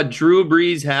than what Drew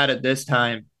Brees had at this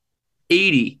time.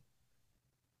 80.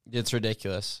 It's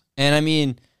ridiculous. And I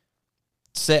mean,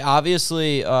 say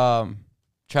obviously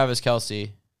Travis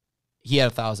Kelce he had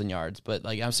 1,000 yards. But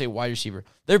like I'm saying, wide receiver,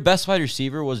 their best wide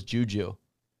receiver was Juju,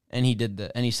 and he did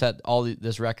that, and he set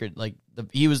this record. Like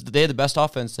they had the best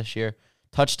offense this year,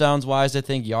 touchdowns wise, I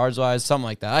think, yards wise, something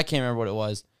like that. I can't remember what it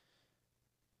was.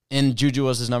 And Juju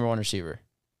was his number one receiver.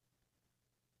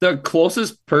 The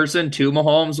closest person to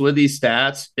Mahomes with these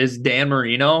stats is Dan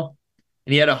Marino,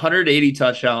 and he had 180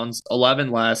 touchdowns,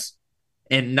 11 less,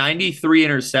 and 93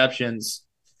 interceptions,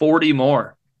 40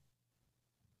 more.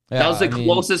 Yeah, that was the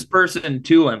closest person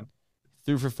to him.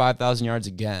 Threw for 5,000 yards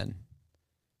again.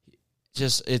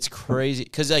 Just, it's crazy.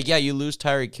 Because, like, yeah, you lose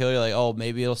Tyreek Hill, you're like, oh,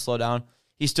 maybe it'll slow down.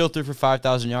 He still threw for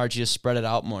 5,000 yards. You just spread it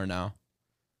out more now.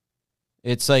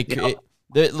 It's like,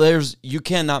 you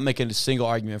cannot make a single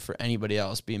argument for anybody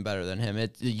else being better than him.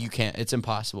 You can't. It's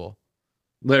impossible.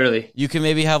 Literally. You can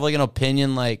maybe have, like, an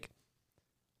opinion, like,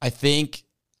 I think,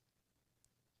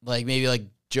 like, maybe, like,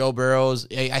 Joe Burrow's,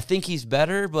 I think he's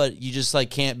better, but you just, like,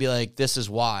 can't be like, this is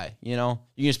why, you know?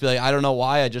 You can just be like, I don't know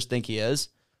why, I just think he is.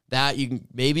 That you can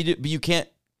maybe do, but you can't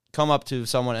come up to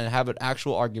someone and have an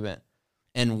actual argument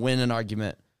and win an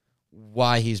argument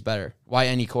why he's better, why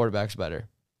any quarterback's better.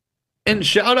 And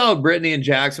shout out Brittany and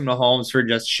Jackson Mahomes for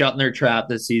just shutting their trap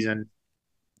this season.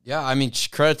 Yeah, I mean,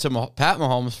 credit to Pat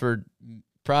Mahomes for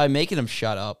probably making him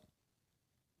shut up.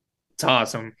 It's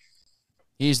awesome.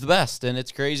 He's the best, and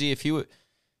it's crazy if he's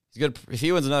good. If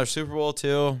he wins another Super Bowl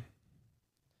too,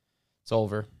 it's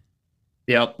over.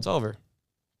 Yep, it's over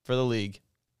for the league.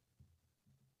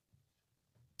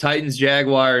 Titans,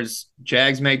 Jaguars.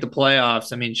 Jags make the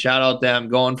playoffs. I mean, shout out them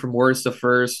going from worst to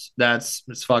first.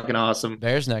 It's fucking awesome.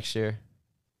 Bears next year.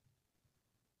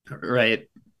 Right.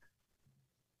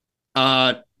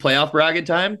 Playoff bracket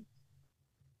time?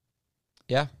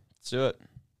 Yeah, let's do it.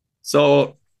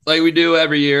 So, like we do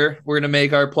every year, we're going to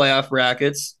make our playoff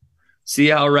brackets. See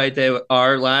how right they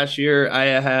are. Last year, I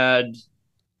had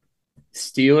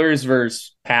Steelers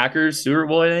versus Packers, Super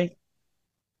Bowl, I think.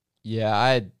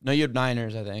 Yeah, you had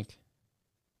Niners, I think.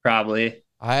 Probably.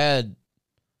 I had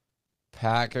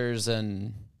Packers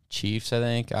and Chiefs, I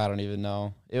think. I don't even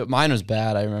know. Mine was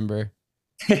bad, I remember.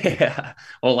 Yeah.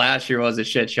 Well, last year was a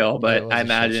shit show, but I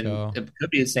imagine it could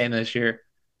be the same this year.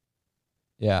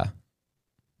 Yeah.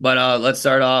 But let's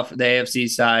start off the AFC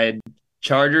side.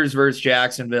 Chargers versus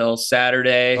Jacksonville,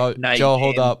 Saturday night Joe, game.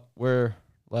 Hold up. We're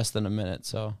less than a minute,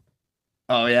 so.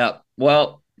 Oh, yeah.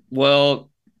 Well, we'll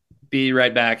be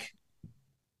right back.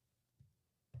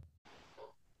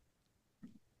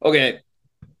 Okay.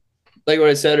 Like what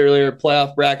I said earlier,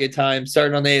 playoff bracket time,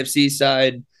 starting on the AFC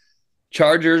side.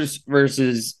 Chargers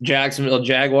versus Jacksonville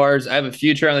Jaguars. I have a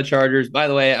future on the Chargers. By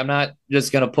the way, I'm not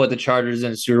just going to put the Chargers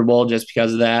in the Super Bowl just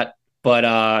because of that.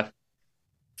 But,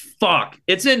 fuck.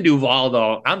 It's in Duval,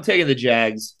 though. I'm taking the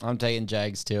Jags. I'm taking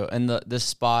Jags, too. And this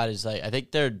spot is like, I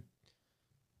think they're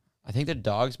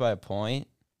dogs by a point.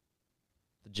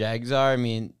 The Jags are. I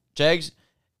mean, Jags,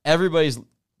 everybody's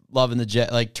loving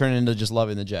turning into just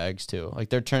loving the Jags, too. Like,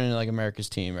 they're turning into, like, America's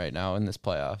team right now in this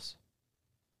playoffs.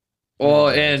 Well,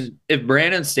 and if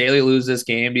Brandon Staley loses this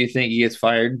game, do you think he gets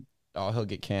fired? Oh, he'll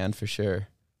get canned for sure.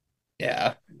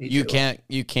 Yeah. You can't,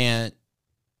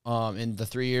 in the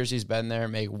 3 years he's been there,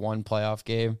 make one playoff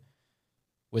game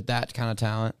with that kind of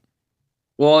talent.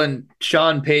 Well, and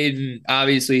Sean Payton,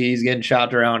 obviously he's getting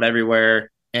shopped around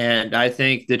everywhere. And I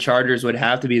think the Chargers would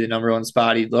have to be the number one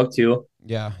spot he'd look to.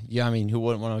 Yeah. I mean, who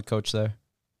wouldn't want to coach there?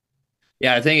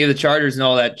 Yeah, I think if the Chargers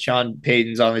know that Sean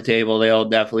Payton's on the table, they'll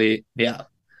definitely, yeah.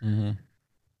 Mm-hmm.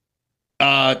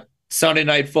 Sunday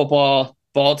Night Football,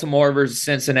 Baltimore versus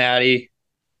Cincinnati.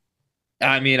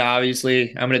 I mean, obviously,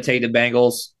 I'm going to take the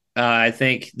Bengals. I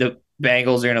think the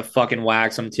Bengals are going to fucking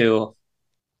wax them, too.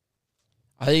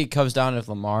 I think it comes down to if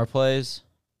Lamar plays.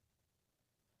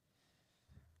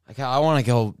 Like, I want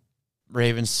to go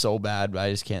Ravens so bad, but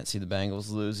I just can't see the Bengals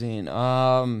losing. No,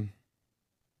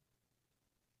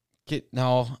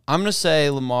 I'm going to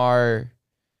say Lamar.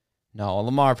 No,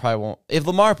 Lamar probably won't. If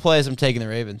Lamar plays, I'm taking the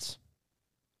Ravens.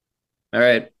 All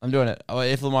right. I'm doing it.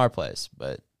 If Lamar plays,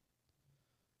 but.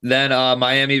 Then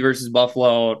Miami versus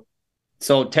Buffalo.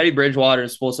 So Teddy Bridgewater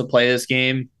is supposed to play this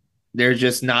game. There's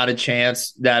just not a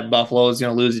chance that Buffalo is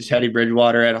going to lose to Teddy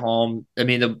Bridgewater at home. I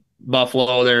mean, the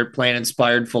Buffalo, they're playing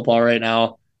inspired football right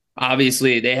now.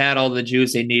 Obviously, they had all the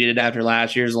juice they needed after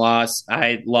last year's loss.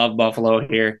 I love Buffalo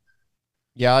here.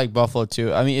 Yeah, I like Buffalo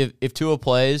too. I mean, if Tua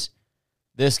plays,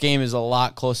 this game is a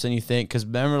lot closer than you think. Because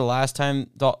remember the last time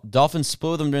Dolphins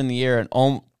split them during the year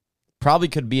and probably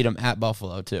could beat them at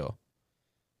Buffalo too.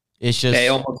 It's just they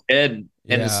almost did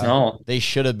in the snow. They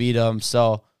should have beat them.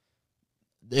 So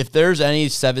if there's any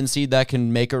 7 seed that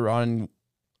can make a run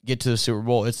get to the Super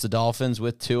Bowl. It's the Dolphins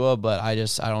with Tua, but I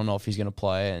don't know if he's going to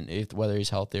play and whether he's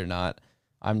healthy or not.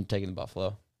 I'm taking the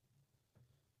Buffalo.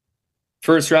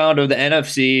 First round of the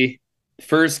NFC,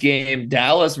 first game,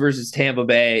 Dallas versus Tampa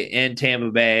Bay in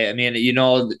Tampa Bay. I mean,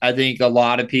 I think a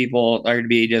lot of people are going to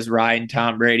be just riding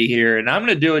Tom Brady here, and I'm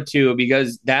going to do it too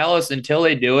because Dallas, until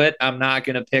they do it, I'm not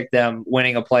going to pick them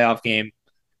winning a playoff game.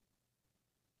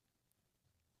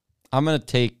 I'm going to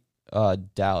take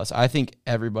Dallas. I think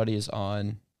everybody is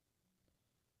on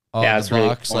the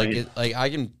Bucs. Really like I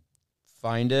can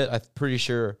find it. I'm pretty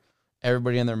sure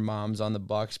everybody and their mom's on the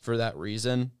Bucs for that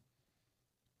reason.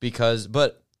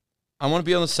 But I want to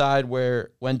be on the side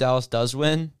where when Dallas does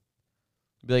win,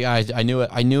 be like, I knew it.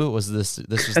 I knew it was this.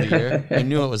 This was the year. I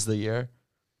knew it was the year.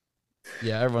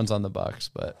 Yeah, everyone's on the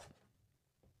Bucs, but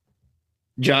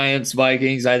Giants,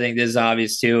 Vikings. I think this is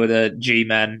obvious too. The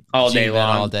G-men all day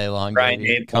long. Brian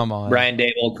Dable, come on. Brian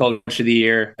Dable, coach of the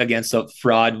year against the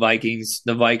fraud Vikings.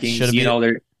 The Vikings,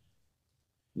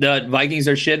 the Vikings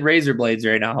are shit razor blades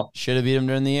right now. Should have beat them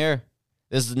during the year.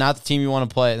 This is not the team you want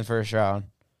to play in the first round.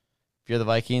 If you're the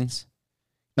Vikings,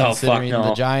 no, fuck no.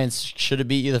 The Giants should have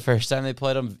beat you the first time they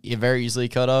played them. You very easily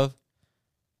could have.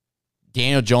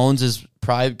 Daniel Jones is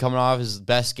probably coming off his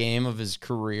best game of his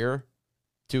career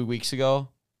 2 weeks ago.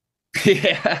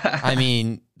 Yeah. I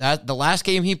mean, the last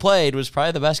game he played was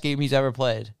probably the best game he's ever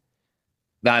played.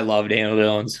 I love Daniel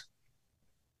Jones.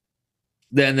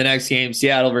 Then the next game,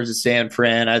 Seattle versus San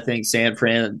Fran. I think San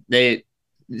Fran,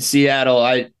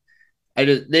 Seattle,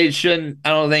 they shouldn't, I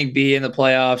don't think, be in the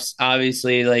playoffs.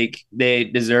 Obviously, like, they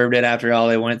deserved it after all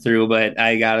they went through, but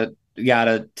I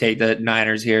gotta take the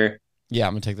Niners here. Yeah,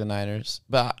 I'm gonna take the Niners.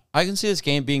 But I can see this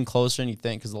game being closer than you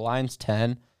think because the line's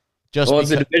 10.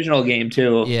 It's a divisional game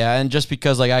too. Yeah, and just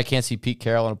because I can't see Pete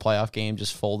Carroll in a playoff game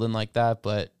just folding like that,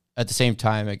 but at the same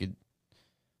time,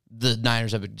 the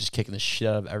Niners have been just kicking the shit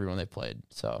out of everyone they played.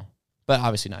 So, but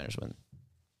obviously Niners win.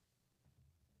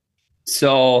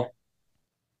 So,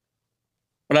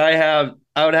 I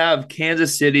would have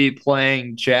Kansas City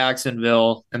playing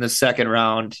Jacksonville in the second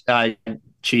round.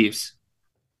 Chiefs.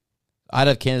 I'd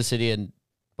have Kansas City and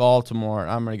Baltimore.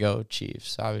 I'm gonna go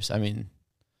Chiefs. Obviously, I mean,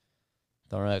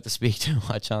 don't really have to speak too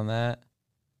much on that.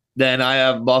 Then I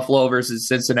have Buffalo versus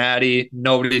Cincinnati.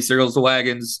 Nobody circles the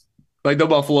wagons like the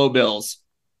Buffalo Bills.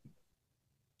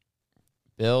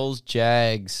 Bills,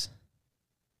 Jags.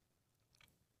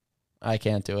 I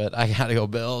can't do it. I gotta go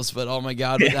Bills, but oh my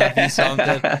God, would that be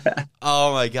something?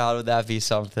 Oh my God, would that be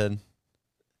something?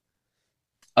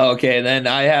 Okay, then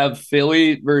I have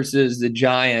Philly versus the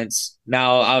Giants.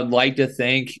 Now, I would like to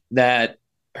think that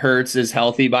Hurts is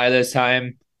healthy by this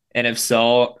time. And if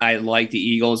so, I'd like the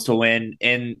Eagles to win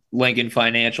in Lincoln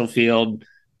Financial Field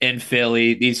in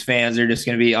Philly. These fans are just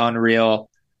going to be unreal.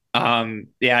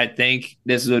 I think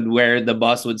this would where the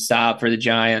bus would stop for the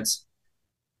Giants.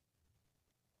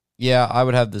 Yeah, I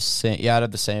would have the same. Yeah, I'd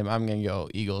have the same. I'm going to go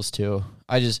Eagles too.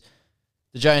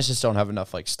 The Giants just don't have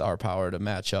enough star power to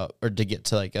match up or to get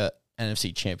to a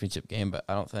NFC Championship game, but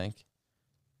I don't think,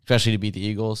 especially to beat the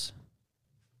Eagles.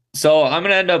 So I'm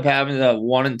going to end up having the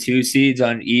 1 and 2 seeds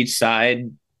on each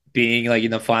side being in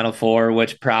the Final Four,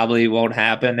 which probably won't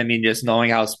happen. I mean, just knowing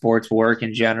how sports work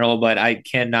in general, but I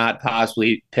cannot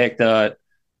possibly pick the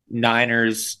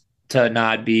Niners to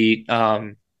not beat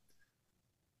Bucks.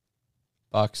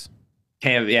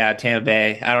 Tampa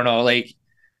Bay. I don't know.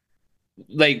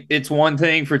 It's one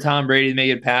thing for Tom Brady to make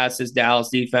it past this Dallas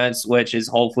defense, which is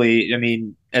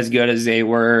hopefully, as good as they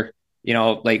were,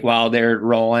 while they're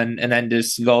rolling, and then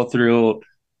just go through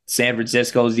San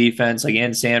Francisco's defense,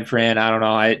 in San Fran. I don't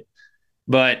know.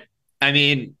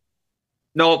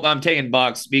 Nope, I'm taking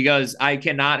Bucks because I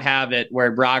cannot have it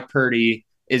where Brock Purdy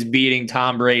is beating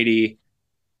Tom Brady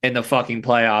in the fucking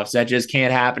playoffs. That just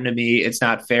can't happen to me. It's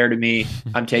not fair to me.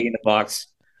 I'm taking the Bucks.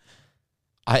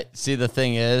 I see. The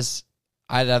thing is,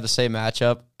 I'd have the same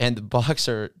matchup, and the Bucks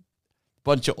are a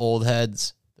bunch of old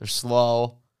heads. They're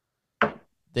slow.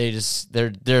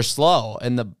 They're slow,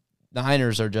 and the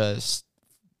Niners are just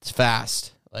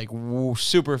fast,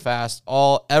 super fast.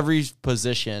 Every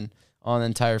position on the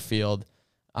entire field.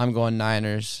 I'm going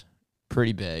Niners,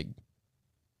 pretty big.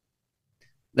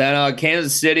 Then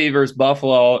Kansas City versus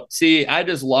Buffalo. See, I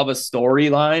just love a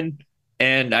storyline,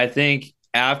 and I think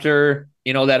after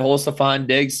that whole Stephon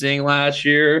Diggs thing last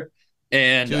year,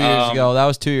 and 2 years ago, that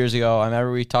was 2 years ago. I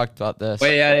remember we talked about this.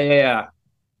 Well, yeah.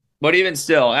 But even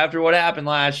still, after what happened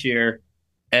last year,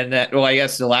 and then, I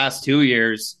guess the last 2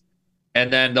 years,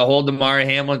 and then the whole Damar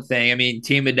Hamlin thing,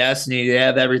 team of destiny, they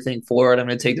have everything for it. I'm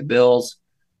going to take the Bills.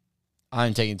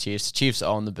 I'm taking Chiefs. Chiefs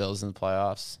own the Bills in the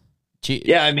playoffs. Patrick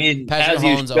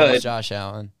Mahomes owns Josh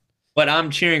Allen. but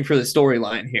I'm cheering for the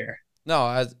storyline here.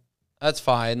 No, that's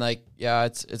fine. Like, yeah,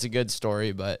 it's a good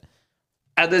story, but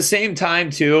At the same time,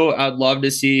 too, I'd love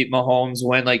to see Mahomes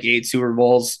win like 8 Super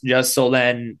Bowls, just so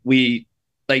then we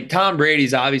like Tom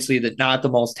Brady's obviously not the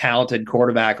most talented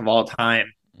quarterback of all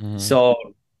time. mhm. So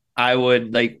I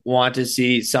would like want to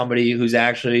see somebody who's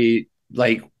actually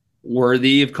like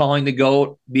worthy of calling the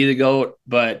GOAT, be the GOAT.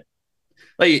 But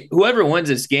like whoever wins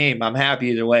this game, I'm happy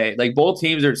either way. Like both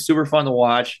teams are super fun to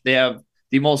watch. They have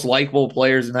the most likable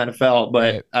players in the NFL,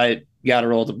 but Right. I gotta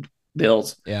roll the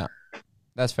Bills. Yeah,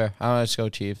 that's fair. I'm gonna just go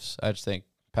Chiefs. I just think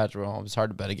Patrick Mahomes. It's hard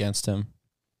to bet against him.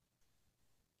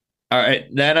 All right.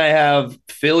 Then I have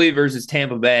Philly versus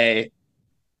Tampa Bay.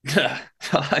 I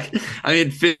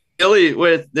mean, Philly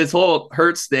with this whole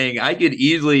Hurts thing,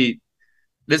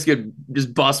 this could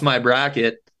just bust my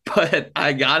bracket, but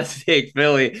I got to take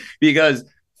Philly because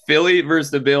Philly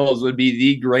versus the Bills would be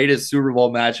the greatest Super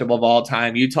Bowl matchup of all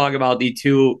time. You talk about the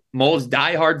two most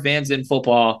diehard fans in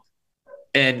football,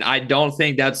 and I don't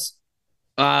think that's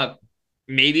uh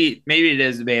maybe it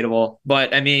is debatable,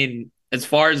 but I mean, as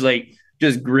far as like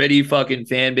just gritty fucking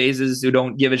fan bases who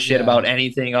don't give a shit Yeah. about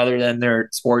anything other than their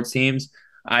sports teams,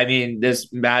 I mean, this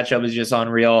matchup is just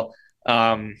unreal.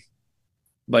 Um,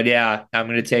 but yeah, I'm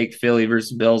gonna take Philly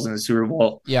versus Bills in the Super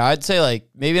Bowl. Yeah, I'd say like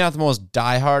maybe not the most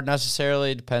diehard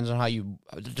necessarily. Depends on how you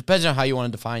want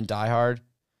to define diehard.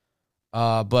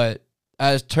 But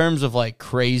as terms of like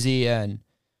crazy and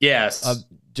Yes.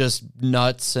 just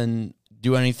nuts and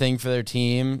do anything for their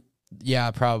team, yeah,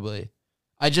 probably.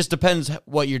 It just depends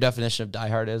what your definition of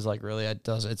diehard is. Like, really, it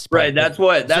does. It's Right,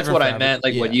 probably that's different what for I meant.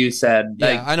 Like what yeah, you said, yeah,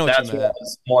 like I know what you that's what I meant.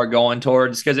 was more going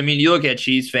towards. Because I mean, you look at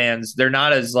Chiefs fans; they're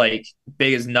not as like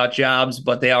big as nut jobs,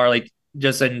 but they are like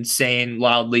just insane,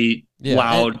 Yeah, and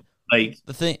loud. Like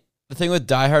the thing, the thing with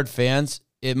diehard fans,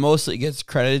 it mostly gets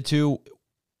credited to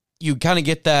you. Kind of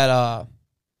get that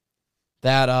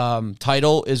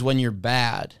title is when you're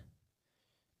bad.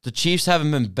 The Chiefs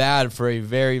haven't been bad for a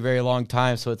very, very long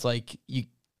time, so it's like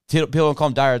people don't call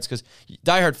them diehards because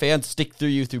diehard fans stick through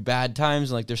you through bad times,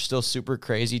 and like they're still super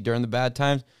crazy during the bad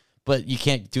times. But you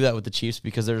can't do that with the Chiefs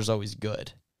because they're just always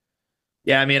good.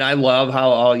 yeah, I mean, I love how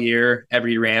all year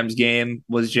every Rams game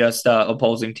was just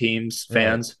opposing teams Right.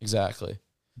 fans. Exactly.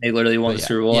 They literally won But the yeah,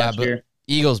 Super Bowl yeah. last But year.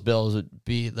 Eagles Bills would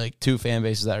be like two fan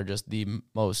bases that are just the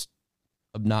most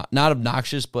not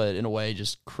obnoxious, but in a way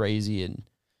just crazy and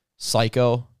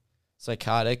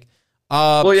psychotic.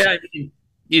 Well, So, yeah, I mean,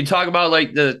 you talk about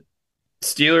like the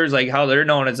Steelers, like how they're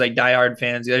known as like diehard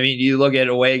fans. I mean, you look at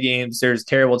away games, there's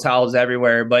terrible towels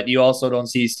everywhere, but you also don't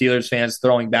see Steelers fans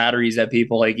throwing batteries at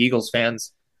people like Eagles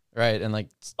fans. right, and like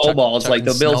Snowballs like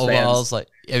chucking the Bills fans. snowballs. Like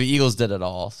I mean, Eagles did it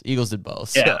all. Eagles did both.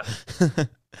 So. Yeah.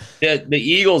 The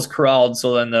Eagles crawled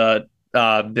so then the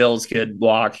Bills could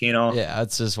walk, you know? Yeah,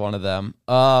 it's just one of them.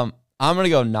 I'm gonna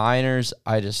go Niners.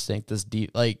 I just think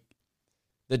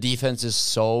the defense is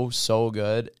so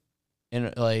good,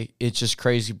 and like it's just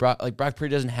crazy. Brock Purdy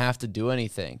doesn't have to do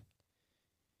anything.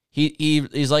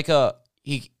 He's like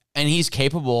he's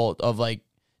capable of like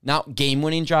not game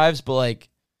winning drives, but like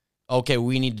okay,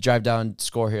 we need to drive down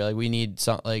score here. Like we need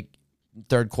some like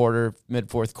third quarter, mid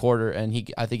fourth quarter, and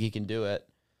I think he can do it.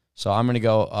 So I'm gonna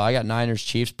go. I got Niners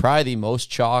Chiefs, probably the most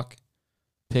chalk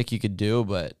pick you could do,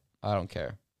 but I don't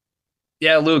care.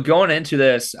 Yeah, Luke, going into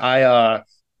this, I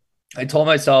told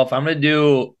myself I'm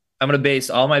gonna base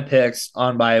all my picks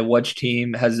on by which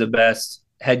team has the best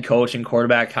head coach and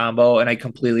quarterback combo, and I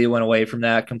completely went away from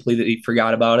that, completely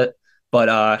forgot about it. But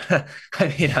I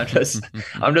mean,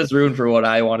 I'm just rooting for what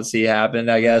I want to see happen,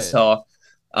 I guess. Right.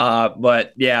 So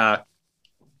but yeah,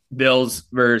 Bills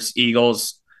versus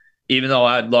Eagles. Even though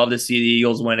I'd love to see the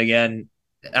Eagles win again,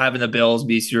 having the Bills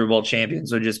be Super Bowl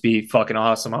champions would just be fucking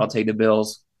awesome. I'll take the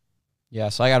Bills. Yeah,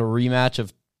 so I got a rematch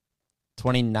of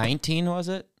 2019, was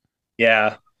it?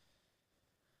 Yeah.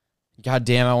 God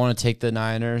damn, I want to take the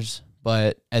Niners,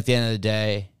 but at the end of the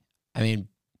day, I mean,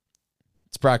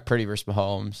 it's Brock Purdy versus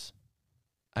Mahomes.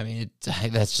 I mean,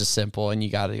 that's just simple, and you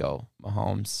got to go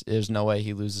Mahomes. There's no way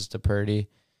he loses to Purdy.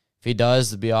 If he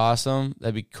does, it'd be awesome.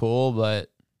 That'd be cool, but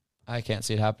I can't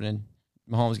see it happening.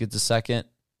 Mahomes gets a second.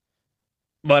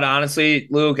 But honestly,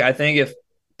 Luke, I think if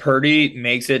Purdy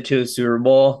makes it to a Super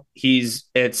Bowl,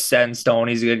 it's set in stone.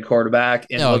 He's a good quarterback.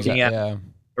 And No, looking exactly. at Yeah.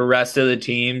 the rest of the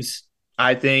teams,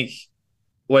 I think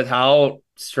with how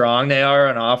strong they are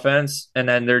on offense and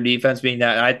then their defense being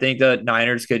that, I think the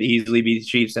Niners could easily beat the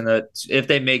Chiefs if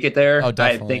they make it Oh, there.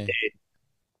 definitely.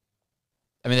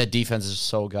 I mean, that defense is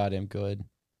so goddamn good.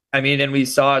 I mean, and we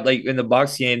saw it like in the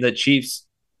Bucks game, the Chiefs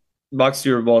Bucks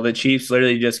Super Bowl, the Chiefs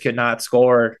literally just could not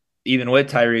score even with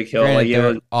Tyreek Hill. Granted, Like it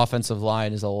their was. offensive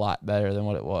line is a lot better than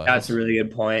what it That's a was. really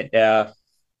good point. Yeah.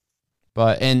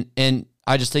 But and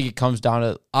I just think it comes down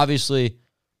to obviously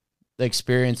the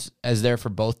experience is there for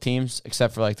both teams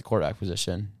except for like the quarterback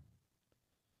position.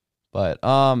 But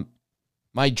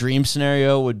my dream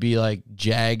scenario would be like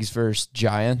Jags versus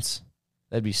Giants.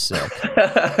 That'd be sick.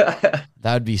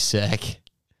 That'd be sick.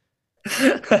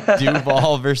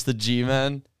 Duval versus the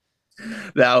G-Men.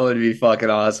 That would be fucking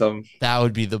awesome. That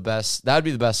would be the best. That would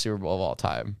be the best Super Bowl of all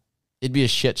time. It'd be a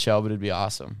shit show, but it'd be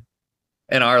awesome.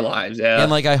 In our lives, yeah. And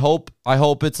like I hope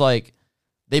it's like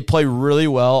they play really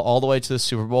well all the way to the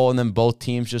Super Bowl, and then both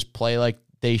teams just play like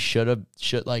they should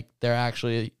like they're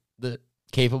actually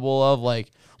capable of like.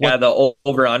 Yeah, the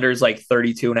over-under is like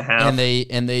 32 and a half. And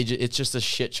it's just a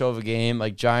shit show of a game.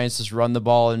 Like Giants just run the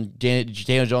ball, and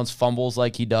Daniel Jones fumbles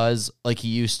like he does, like he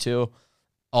used to,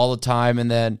 all the time.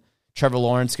 And then Trevor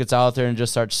Lawrence gets out there and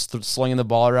just starts slinging the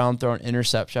ball around, throwing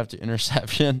interception after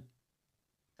interception.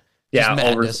 Yeah,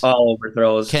 all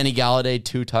overthrows. Kenny Galladay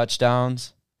 2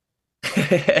 touchdowns.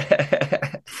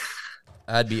 That'd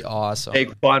be awesome.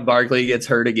 Saquon Barkley gets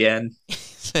hurt again.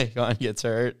 Saquon gets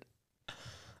hurt.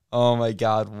 Oh my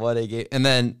God, what a game. And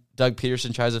then Doug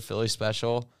Peterson tries a Philly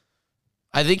special.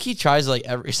 I think he tries like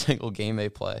every single game they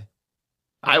play.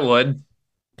 I would.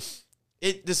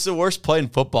 This is the worst play in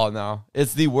football now.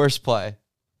 It's the worst play.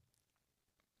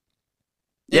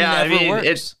 Yeah, I mean, works.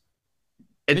 It's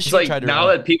Michigan like now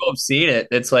that people have seen it,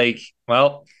 it's like,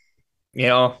 well,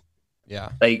 yeah.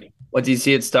 Like once you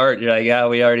see it start, you're like, yeah,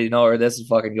 we already know where this is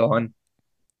fucking going.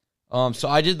 So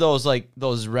I did those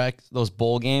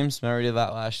bowl games. Remember I did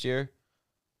that last year?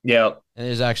 Yeah. And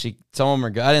there's actually some of them are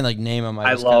good. I didn't like name them.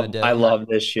 I love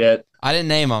this shit. I didn't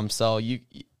name them. So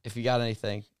if you got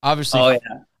anything,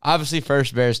 obviously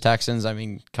first Bears Texans. I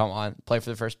mean, come on, play for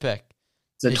the first pick.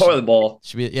 It's a toilet bowl.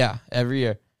 Should be every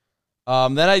year.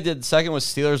 Then I did the second was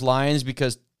Steelers Lions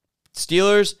because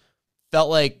Steelers felt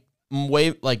like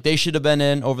they should have been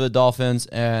in over the Dolphins,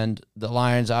 and the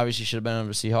Lions obviously should have been over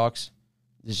the Seahawks.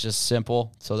 It's just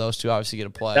simple. So those two obviously get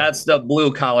a play. That's the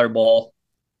blue collar bowl.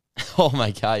 Oh my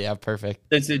God, yeah, perfect.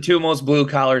 It's the two most blue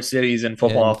collar cities in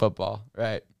football.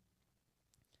 Right.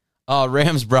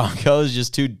 Rams Broncos,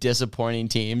 just two disappointing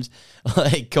teams.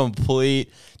 Like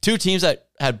two teams that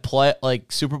had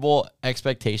Super Bowl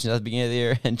expectations at the beginning of the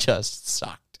year and just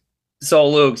sucked. So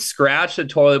Luke, scratch the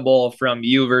toilet bowl from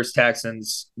you versus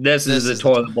Texans. This is the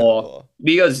toilet bowl.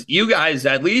 Because you guys,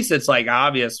 at least it's like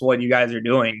obvious what you guys are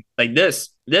doing. Like this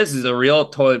is a real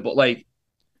toilet bowl. Like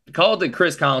call it the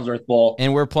Chris Collinsworth Bowl.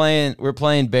 And we're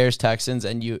playing Bears Texans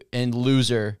and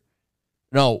loser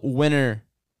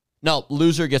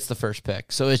gets the first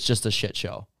pick. So it's just a shit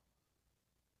show.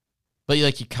 But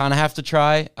you kind of have to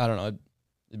try. I don't know.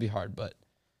 It'd be hard, but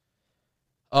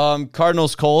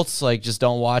Cardinals Colts, just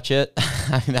don't watch it.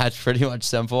 I mean, that's pretty much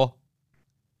simple.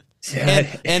 And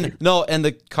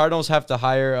the Cardinals have to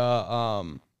hire a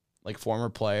former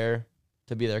player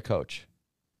to be their coach.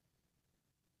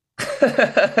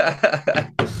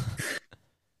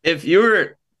 If you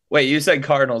were you said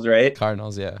Cardinals, right?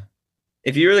 Cardinals, yeah.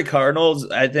 If you were the Cardinals,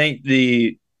 I think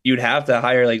you'd have to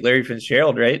hire Larry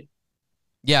Fitzgerald, right?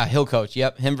 Yeah, he'll coach.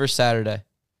 Yep, him versus Saturday.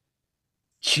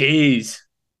 Jeez,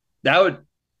 that'd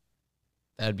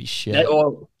be shit.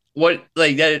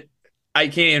 That I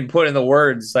can't even put in the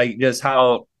words just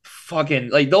how fucking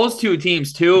those two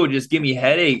teams too just give me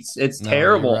headaches. It's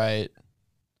terrible. Right.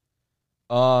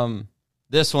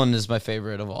 This one is my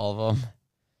favorite of all of them.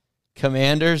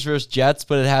 Commanders versus Jets,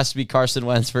 but it has to be Carson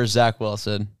Wentz versus Zach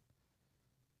Wilson.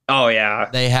 Oh yeah,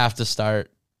 they have to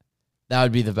start. That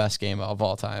would be the best game of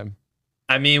all time.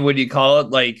 I mean, would you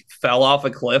call it fell off a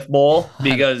cliff bowl?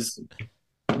 Because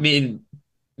I mean,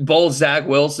 both Zach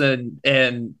Wilson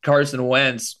and Carson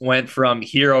Wentz went from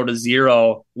hero to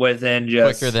zero within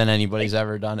just quicker than anybody's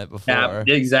ever done it before. Yeah,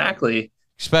 exactly.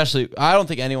 Especially, I don't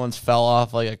think anyone's fell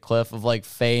off a cliff of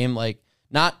fame,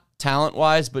 not talent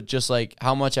wise, but just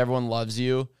how much everyone loves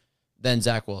you. Than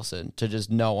Zach Wilson to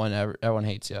just everyone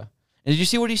hates you. And did you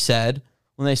see what he said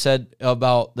when they said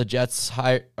about the Jets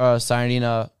signing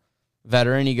a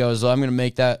veteran? He goes, "I'm going to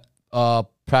make that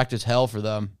practice hell for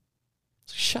them."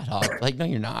 Shut up! No,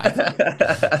 you're not.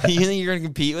 You think you're going to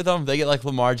compete with them? If they get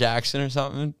Lamar Jackson or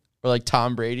something, or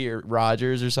Tom Brady or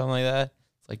Rodgers or something like that.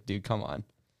 It's dude, come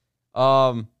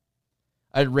on.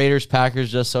 I had Raiders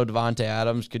Packers just so Devontae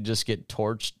Adams could just get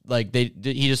torched.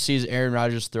 He just sees Aaron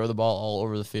Rodgers throw the ball all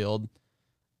over the field,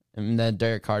 and then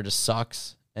Derek Carr just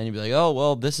sucks. And you'd be like, oh,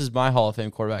 well, this is my Hall of Fame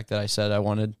quarterback that I said I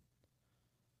wanted.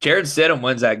 Jared Stidham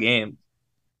wins that game.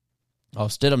 Oh,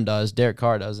 Stidham does. Derek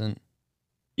Carr doesn't.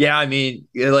 Yeah, I mean,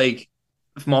 if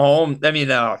Mahomes,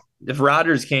 if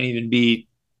Rodgers can't even beat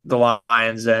the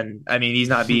Lions, then I mean he's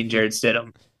not beating Jared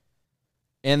Stidham.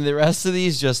 And the rest of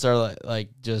these just are like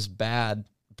just bad.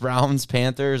 Browns,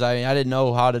 Panthers. I mean, I didn't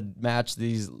know how to match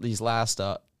these last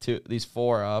these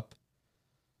four up.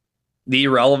 The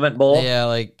irrelevant bowl. Yeah,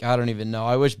 like I don't even know.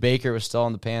 I wish Baker was still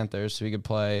on the Panthers so we could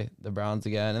play the Browns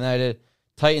again. And then I did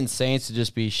Titans Saints to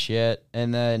just be shit.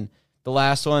 And then the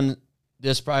last one,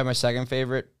 this is probably my second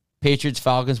favorite. Patriots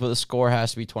Falcons, but the score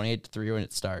has to be 28-3 when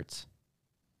it starts.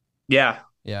 Yeah.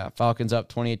 Yeah, Falcons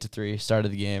up 28-3, start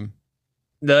of the game.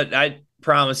 I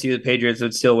promise you the Patriots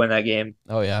would still win that game.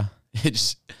 Oh yeah.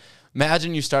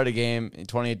 Imagine you start a game in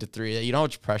 28-3. You know how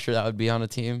much pressure that would be on a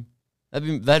team?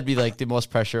 That'd be like the most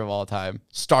pressure of all time.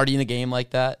 Starting a game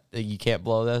like that, you can't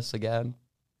blow this again.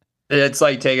 It's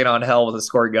like taking on hell with a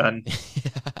squirt gun.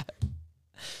 Yeah.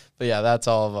 But yeah, that's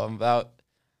all of them.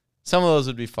 Some of those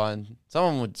would be fun. Some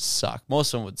of them would suck.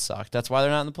 Most of them would suck. That's why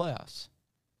they're not in the playoffs.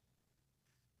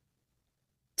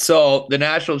 So the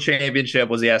national championship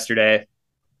was yesterday,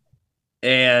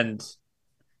 and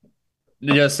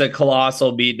just a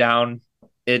colossal beatdown.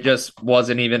 It just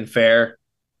wasn't even fair.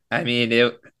 I mean,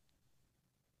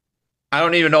 I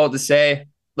don't even know what to say.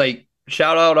 Like,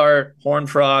 shout out our Horned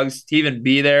Frogs to even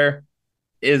be there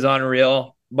is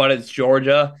unreal, but it's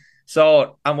Georgia.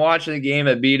 So I'm watching the game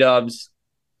at B-Dubs,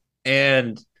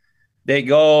 and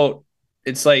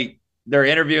it's like they're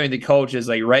interviewing the coaches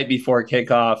like right before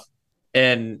kickoff.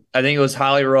 And I think it was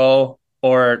Holly Rowe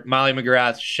or Molly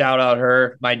McGrath. Shout out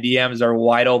her. My DMs are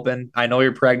wide open. I know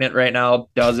you're pregnant right now.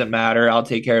 Doesn't matter. I'll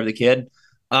take care of the kid.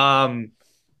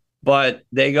 But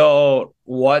they go,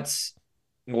 what's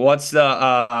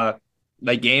the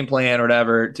like game plan or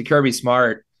whatever to Kirby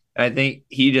Smart? And I think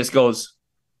he just goes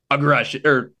aggression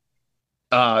or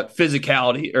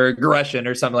physicality or aggression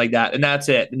or something like that, and that's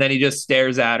it. And then he just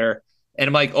stares at her, and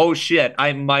I'm like, oh shit,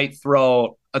 I might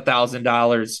throw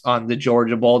 $1,000 on the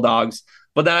Georgia Bulldogs.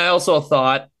 But then I also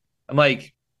thought, I'm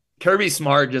like, Kirby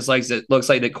Smart just looks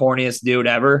like the corniest dude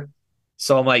ever.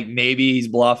 So I'm like, maybe he's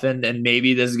bluffing, and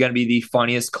maybe this is going to be the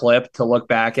funniest clip to look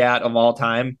back at of all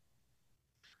time.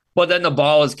 But then the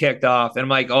ball was kicked off, and I'm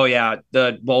like, oh yeah,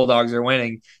 the Bulldogs are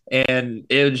winning. And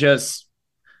it was just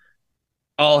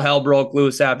all hell broke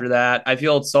loose after that. I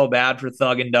feel so bad for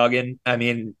Thug and Duggan. I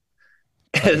mean,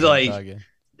 it's like,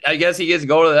 I guess he gets to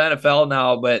go to the NFL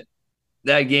now, but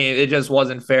that game, it just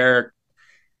wasn't fair.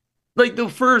 Like the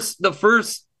first,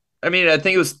 I mean, I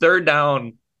think it was third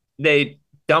down. They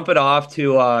dump it off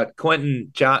to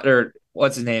Quentin or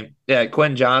what's his name? Yeah,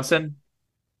 Quentin Johnson.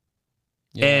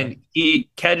 Yeah. And he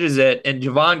catches it, and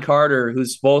Javon Carter,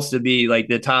 who's supposed to be like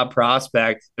the top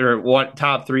prospect or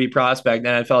top 3 prospect in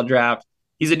the NFL draft,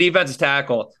 he's a defensive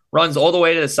tackle, runs all the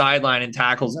way to the sideline and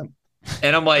tackles him.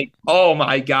 And I'm like, oh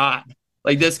my God,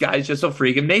 like this guy's just a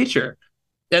freak of nature.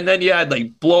 And then you had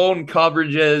like blown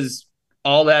coverages,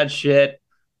 all that shit.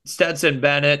 Stetson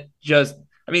Bennett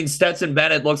Stetson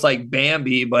Bennett looks like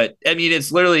Bambi, but I mean,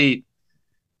 he's literally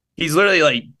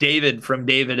like David from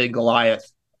David and Goliath.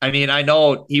 I mean, I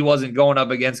know he wasn't going up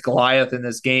against Goliath in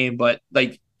this game, but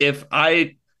like if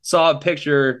I saw a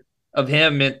picture of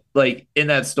him in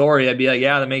that story, I'd be like,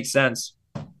 yeah, that makes sense.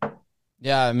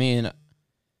 Yeah, I mean,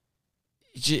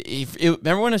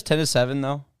 remember when it was 10-7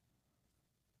 though?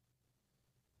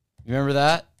 You remember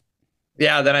that?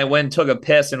 Yeah, then I went and took a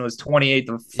piss and it was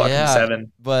 28-7.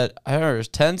 But I remember it was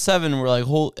 10-7. We're like,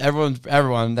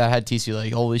 everyone that had TCU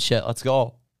like, holy shit, let's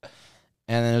go.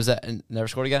 And then it was that, and never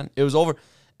scored again. It was over,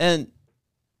 and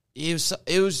it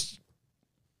was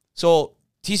so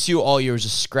TCU all year was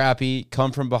just scrappy,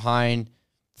 come from behind,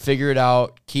 figure it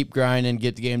out, keep grinding,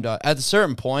 get the game done. At a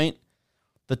certain point,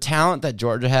 the talent that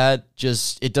Georgia had,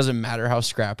 it doesn't matter how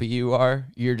scrappy you are,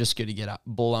 you're just going to get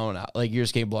blown out. Like, you're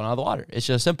just getting blown out of the water. It's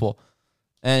just simple.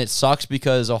 And it sucks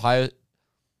because Ohio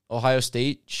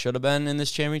State should have been in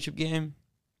this championship game.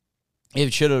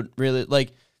 It should have really,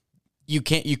 like, you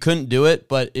couldn't do it,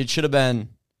 but it should have been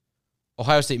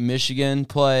Ohio State, Michigan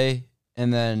play,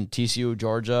 and then TCU,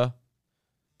 Georgia.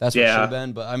 That's what it should have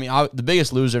been. But I mean, the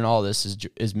biggest loser in all this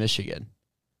is Michigan.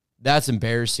 That's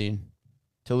embarrassing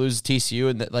to lose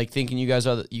TCU and like thinking you guys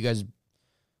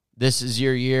this is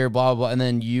your year, blah blah, and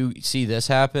then you see this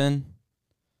happen.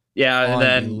 Yeah, and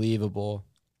then unbelievable.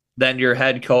 Then your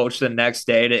head coach the next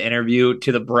day to interview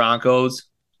to the Broncos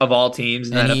of all teams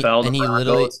in the NFL. And he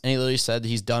literally said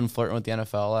he's done flirting with the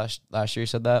NFL last year. He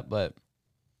said that, but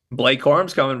Blake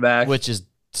Corum's coming back, which is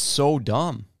so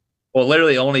dumb. Well,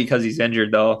 literally only because he's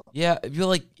injured, though. Yeah, I feel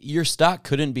like your stock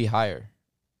couldn't be higher.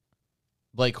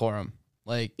 Blake Corum.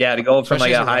 Like, Yeah, to go from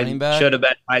especially like as a a running high back, should have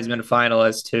been Heisman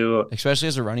finalist to especially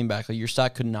as a running back, like your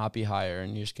stock could not be higher,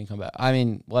 and you just can come back. I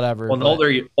mean, whatever, well, the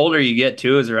but older you get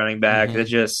too as a running back, mhm. it's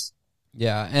just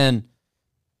Yeah, and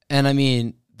I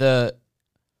mean I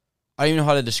don't even know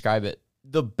how to describe it.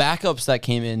 The backups that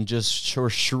came in just were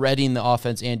shredding the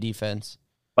offense and defense.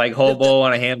 like The, hobo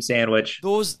on a ham sandwich.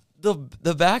 the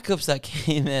backups that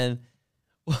came in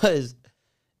was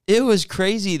it was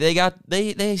crazy.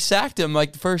 They sacked him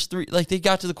like the first three, like they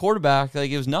got to the quarterback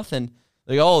like it was nothing.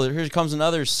 Like, oh, here comes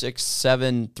another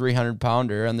 6'7",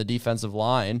 300-pounder on the defensive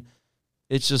line.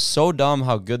 It's just so dumb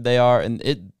how good they are,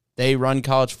 and they run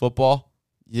college football.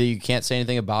 You can't say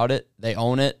anything about it. They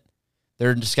own it.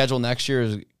 Their schedule next year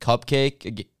is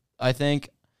cupcake, I think.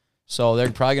 So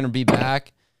they're probably going to be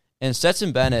back. And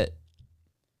Stetson Bennett,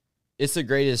 it's the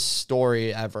greatest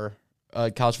story ever.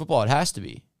 College football, it has to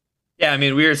be. Yeah, I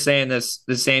mean, we were saying the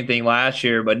same thing last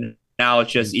year, but now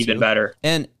it's just even better.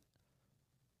 And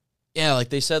yeah, like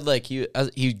they said, like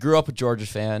he grew up a Georgia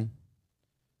fan.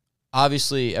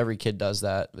 Obviously, every kid does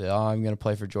that. Oh, I'm going to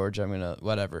play for Georgia. I'm going to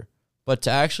whatever. But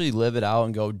to actually live it out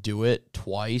and go do it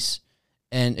twice,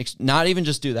 and not even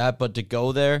just do that, but to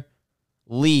go there,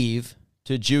 leave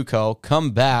to JUCO,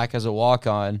 come back as a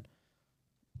walk-on,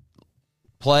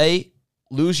 play,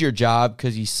 lose your job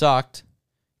because he sucked.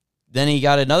 Then he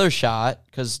got another shot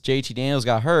because JT Daniels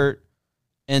got hurt,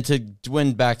 and to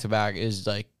win back-to-back is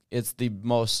like, it's the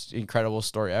most incredible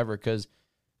story ever. Because,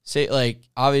 say, like,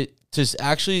 just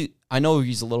actually, I know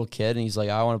he's a little kid and he's like,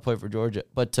 I want to play for Georgia,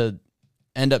 but to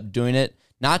end up doing it,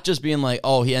 not just being like,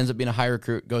 oh, he ends up being a high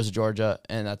recruit, goes to Georgia,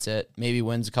 and that's it. Maybe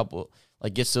wins a couple,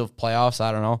 like gets to the playoffs.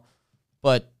 I don't know,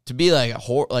 but to be like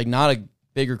not a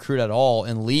big recruit at all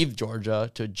and leave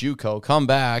Georgia to JUCO, come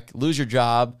back, lose your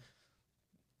job,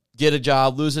 get a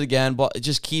job, lose it again, but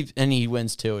just keep, and he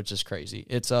wins too. It's just crazy.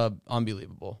 It's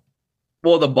unbelievable.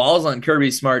 Well, the ball's on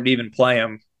Kirby Smart to even play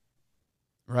him.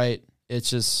 Right. It's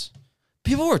just,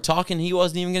 people were talking he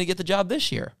wasn't even going to get the job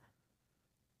this year.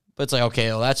 But it's like, okay,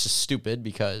 well, that's just stupid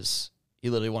because he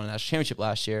literally won a national championship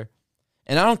last year.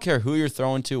 And I don't care who you're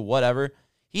throwing to, whatever.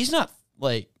 He's not,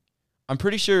 like, I'm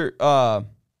pretty sure,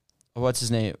 what's his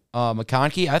name?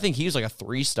 McConkey, I think he was like a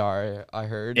 3-star, I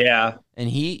heard. Yeah. And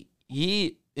he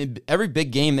in every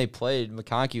big game they played,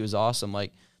 McConkey was awesome.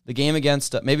 Like, the game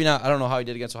against, maybe not, I don't know how he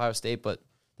did against Ohio State, but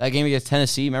that game against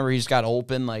Tennessee, remember he just got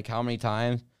open like how many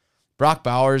times? Brock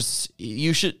Bowers,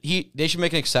 they should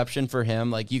make an exception for him.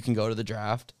 Like, you can go to the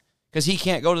draft because he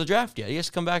can't go to the draft yet. He has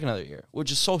to come back another year,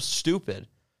 which is so stupid.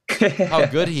 How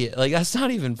good he is. Like, that's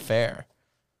not even fair.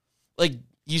 Like,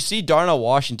 you see Darnell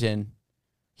Washington,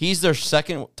 he's their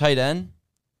second tight end.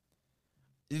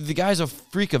 The guy's a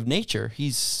freak of nature.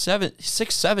 He's 6'7",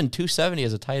 270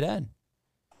 as a tight end.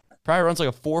 Probably runs like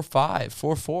a 4.5,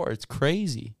 4.4. It's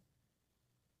crazy.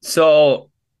 So,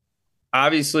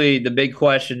 obviously, the big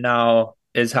question now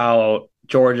is how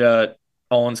Georgia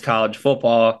owns college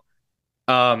football.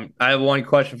 I have one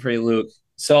question for you, Luke.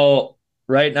 So,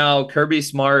 right now, Kirby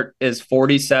Smart is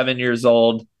 47 years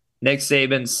old. Nick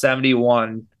Saban's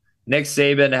 71. Nick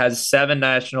Saban has 7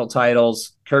 national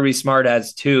titles. Kirby Smart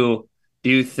has 2. Do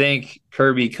you think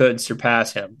Kirby could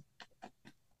surpass him?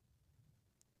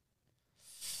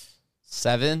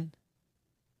 7?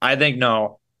 I think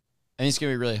no. I think it's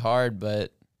going to be really hard,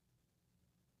 but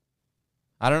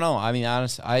I don't know. I mean,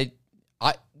 honestly,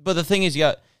 but the thing is,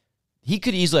 he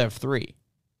could easily have 3.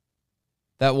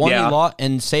 That one he lost,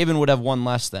 and Saban would have 1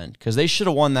 less then because they should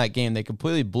have won that game. They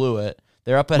completely blew it.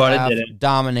 They're up at half,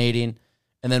 dominating,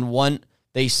 and then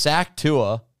they sacked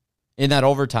Tua in that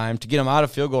overtime to get him out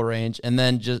of field goal range, and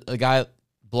then just a guy,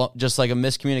 just like a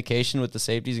miscommunication with the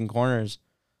safeties and corners,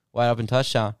 wide open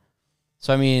touchdown.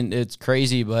 So I mean, it's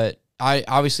crazy, but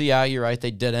obviously, you're right,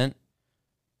 they didn't.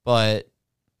 But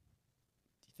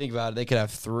think about it, they could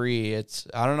have 3.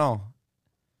 I don't know.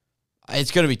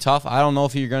 It's going to be tough. I don't know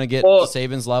if you're going to get to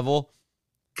Saban's level.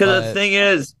 Because the thing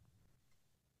is,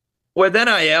 with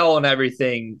NIL and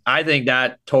everything, I think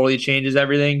that totally changes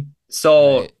everything.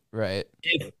 So, right.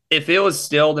 If it was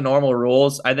still the normal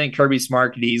rules, I think Kirby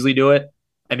Smart could easily do it.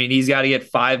 I mean, he's got to get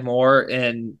 5 more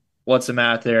in, what's the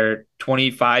math there,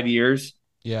 25 years.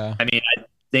 Yeah. I mean, I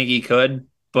think he could,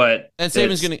 but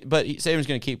Saban's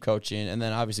going to keep coaching, and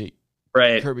then obviously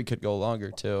Kirby could go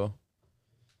longer too.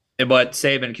 But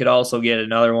Saban could also get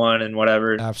another one and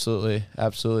whatever. Absolutely.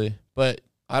 But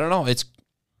I don't know. It's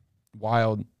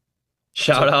wild.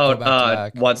 Shout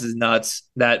out, what's his nuts,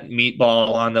 that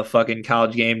meatball on the fucking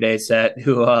College Game Day set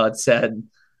who said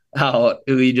who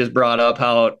he just brought up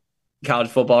how college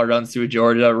football runs through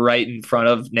Georgia right in front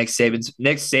of Nick Saban.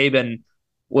 Nick Saban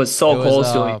was so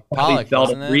close to him, he probably felt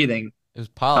it breathing. It was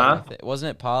Pollock. Huh? Wasn't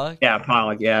it Pollock? Yeah,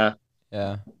 Pollock. Yeah.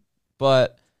 Yeah.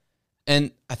 But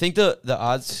and I think the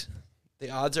odds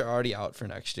are already out for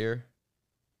next year.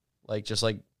 Like just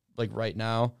like right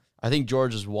now. I think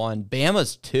Georgia's 1.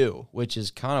 Bama's 2, which is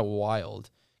kind of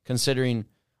wild considering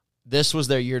this was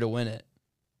their year to win it.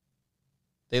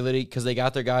 They literally because they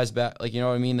got their guys back. Like, you know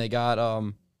what I mean? They got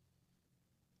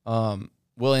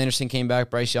Will Anderson came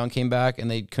back, Bryce Young came back, and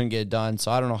they couldn't get it done.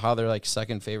 So I don't know how they're like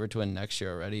second favorite to win next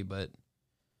year already, but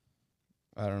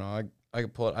I don't know. I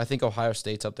could pull it. I think Ohio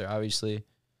State's up there, obviously.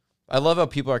 I love how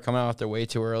people are coming out with their way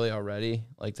too early already.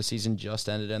 Like the season just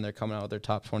ended and they're coming out with their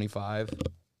top 25.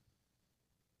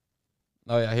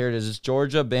 Oh, yeah, here it is. It's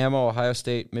Georgia, Bama, Ohio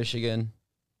State, Michigan.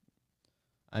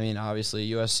 I mean, obviously,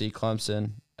 USC,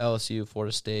 Clemson, LSU,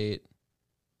 Florida State.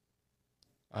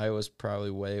 Iowa's probably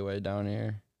way, way down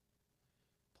here.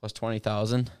 Plus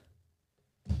 20,000.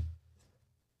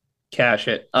 Cash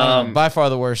it. By far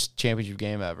the worst championship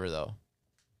game ever, though.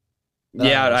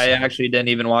 Yeah, I actually didn't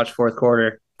even watch fourth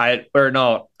quarter. I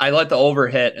let the over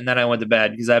hit, and then I went to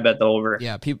bed because I bet the over.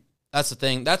 Yeah, that's the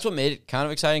thing. That's what made it kind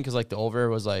of exciting because, like, the over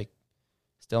was, like,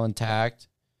 still intact.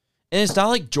 And it's not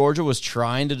like Georgia was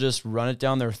trying to just run it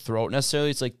down their throat necessarily.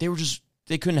 It's like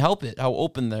they couldn't help it, how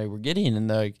open they were getting. And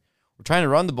they're like, we're trying to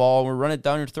run the ball, and we're running it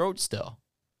down your throat still.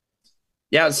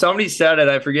 Yeah, somebody said it.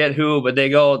 I forget who, but they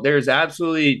go, there's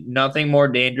absolutely nothing more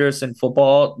dangerous in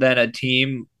football than a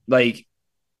team, like,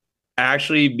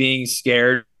 actually being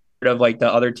scared of like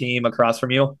the other team across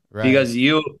from you. Right. Because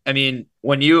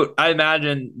I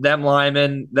imagine them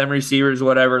linemen, them receivers,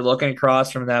 whatever, looking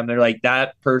across from them, they're like,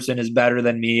 that person is better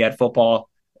than me at football.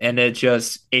 And it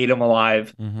just ate them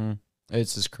alive. Mm-hmm.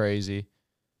 It's just crazy.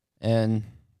 And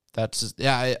that's just,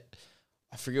 yeah,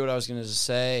 I forget what I was going to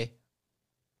say.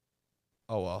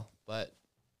 Oh, well, but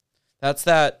that's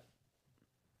that.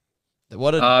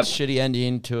 What a shitty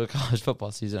ending to a college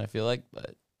football season, I feel like,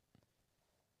 but.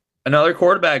 Another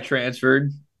quarterback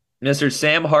transferred. Mr.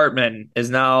 Sam Hartman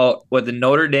is now with the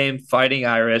Notre Dame Fighting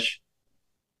Irish.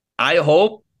 I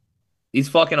hope he's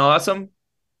fucking awesome.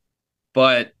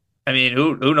 But, I mean,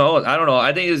 who knows? I don't know.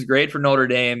 I think it's great for Notre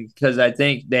Dame because I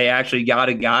think they actually got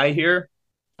a guy here.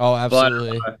 Oh,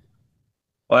 absolutely. But,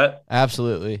 what?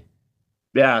 Absolutely.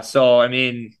 Yeah, so, I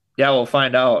mean, yeah, we'll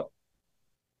find out.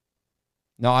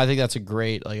 No, I think that's a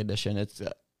great addition. It's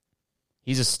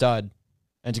he's a stud.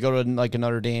 And to go to like a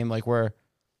Notre Dame, like where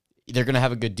they're going to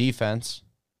have a good defense,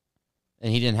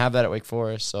 and he didn't have that at Wake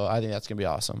Forest, so I think that's going to be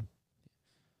awesome.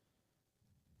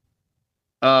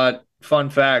 Fun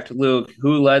fact, Luke,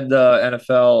 who led the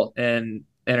NFL in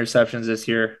interceptions this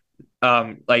year?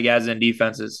 Like as in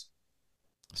defenses.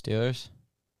 Steelers.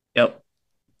 Yep.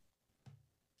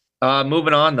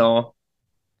 Moving on though,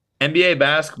 NBA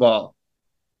basketball.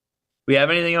 We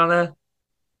have anything on that?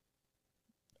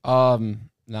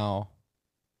 No.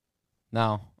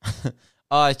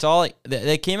 It's all like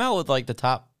they came out with like the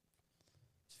top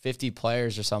 50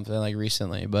 players or something like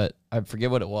recently, but I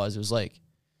forget what it was. It was like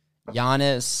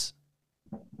Giannis,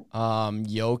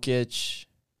 Jokic.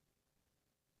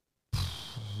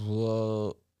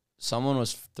 Well, someone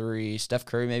was 3. Steph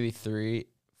Curry maybe 3,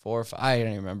 4, 5. I don't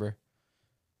even remember.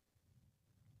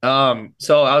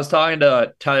 So I was talking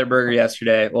to Tyler Berger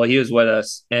yesterday. Well, he was with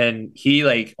us, and he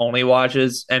like only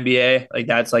watches NBA. Like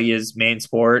that's like his main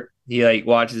sport. He like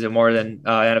watches it more than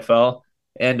NFL.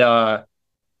 And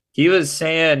he was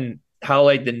saying how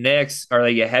like the Knicks are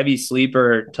like a heavy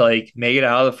sleeper to like make it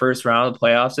out of the first round of the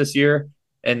playoffs this year.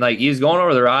 And like he was going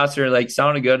over the roster, like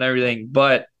sounded good and everything.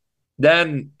 But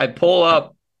then I pull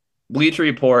up Bleacher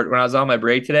Report when I was on my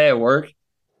break today at work.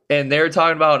 And they were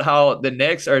talking about how the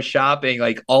Knicks are shopping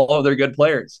like all of their good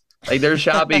players. Like they're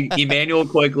shopping Emmanuel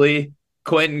Quickly,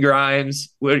 Quentin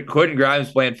Grimes. Quentin Grimes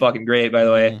playing fucking great, by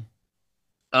the way.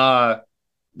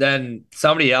 Then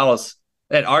somebody else,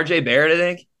 and RJ Barrett, I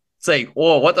think. It's like,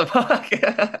 whoa, what the fuck?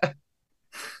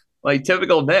 Like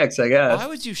typical Knicks, I guess. Why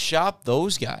would you shop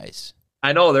those guys?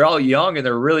 I know they're all young and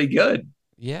they're really good.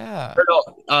 Yeah.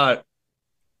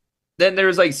 Then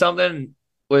there's like something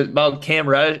about Cam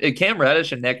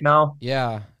Reddish and Nick now.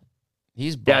 Yeah.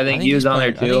 I think he was on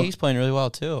there too. I think he's playing really well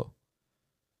too.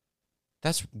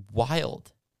 That's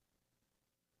wild.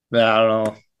 Yeah, I don't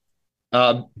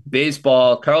know.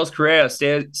 Baseball, Carlos Correa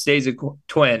stays a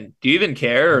Twin. Do you even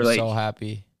care? I'm so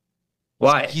happy.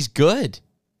 Why? He's good.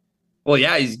 Well,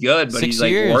 yeah, he's good, but 6 he's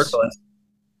like years. worthless.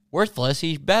 Worthless?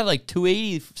 He batted like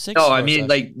 286. No, I mean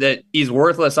like that he's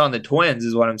worthless on the Twins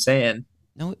is what I'm saying.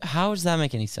 No, how does that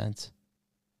make any sense?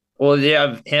 Well, you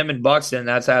have him and Buxton.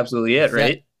 That's absolutely it,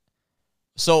 right?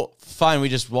 So, fine, we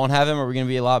just won't have him. Are we going to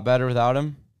be a lot better without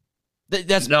him?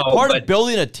 That's of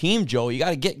building a team, Joe. You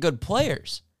got to get good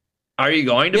players. Are you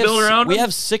going to build around We him?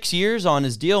 have 6 years on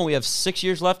his deal, and we have 6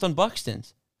 years left on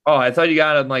Buxton's. Oh, I thought you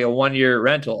got him like a 1-year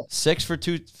rental.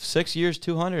 6 years,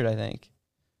 200, I think.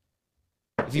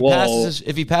 Whoa.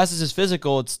 If he passes his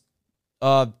physical, it's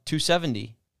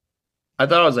 270. I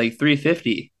thought it was like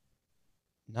 350.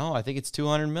 No, I think it's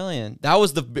 200 million. That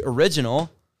was the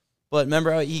original, but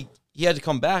remember how he had to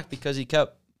come back because he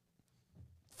kept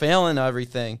failing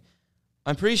everything.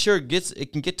 I'm pretty sure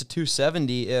it can get to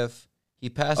 270 if he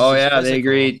passes. Oh his yeah, physical. they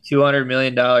agreed $200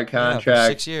 million Yeah, for contract.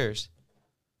 6 years.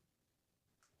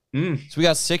 Hmm. So we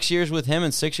got 6 years with him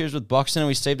and 6 years with Buxton, and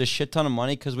we saved a shit ton of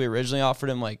money because we originally offered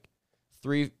him like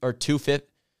 250.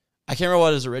 I can't remember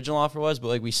what his original offer was, but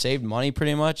like we saved money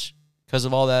pretty much because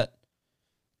of all that.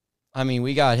 I mean,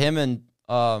 we got him and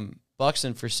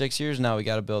Buxton for 6 years now. We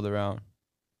got to build around.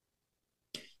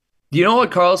 Do you know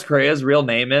what Carlos Correa's real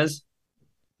name is?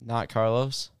 Not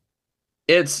Carlos.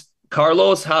 It's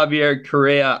Carlos Javier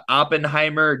Correa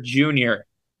Oppenheimer Jr.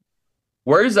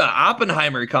 Where's the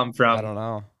Oppenheimer come I from? don't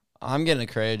know. I'm getting a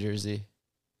Correa jersey.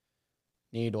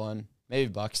 Need one. Maybe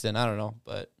Buxton. I don't know,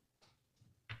 but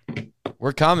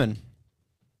we're coming.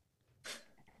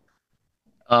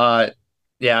 Yeah,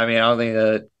 I mean, I don't think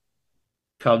that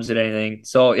Cubs did anything.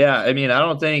 So yeah, I mean, I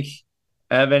don't think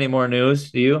I have any more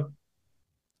news. Do you?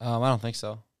 I don't think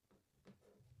so.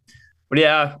 But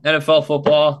yeah, NFL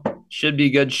football should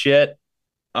be good shit.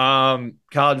 College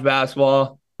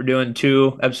basketball, we're doing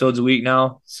 2 episodes a week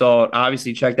now. So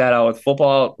obviously check that out. With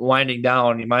football winding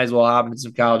down, you might as well hop into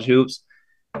some college hoops.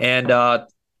 And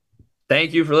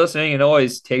thank you for listening, and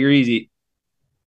always take her easy.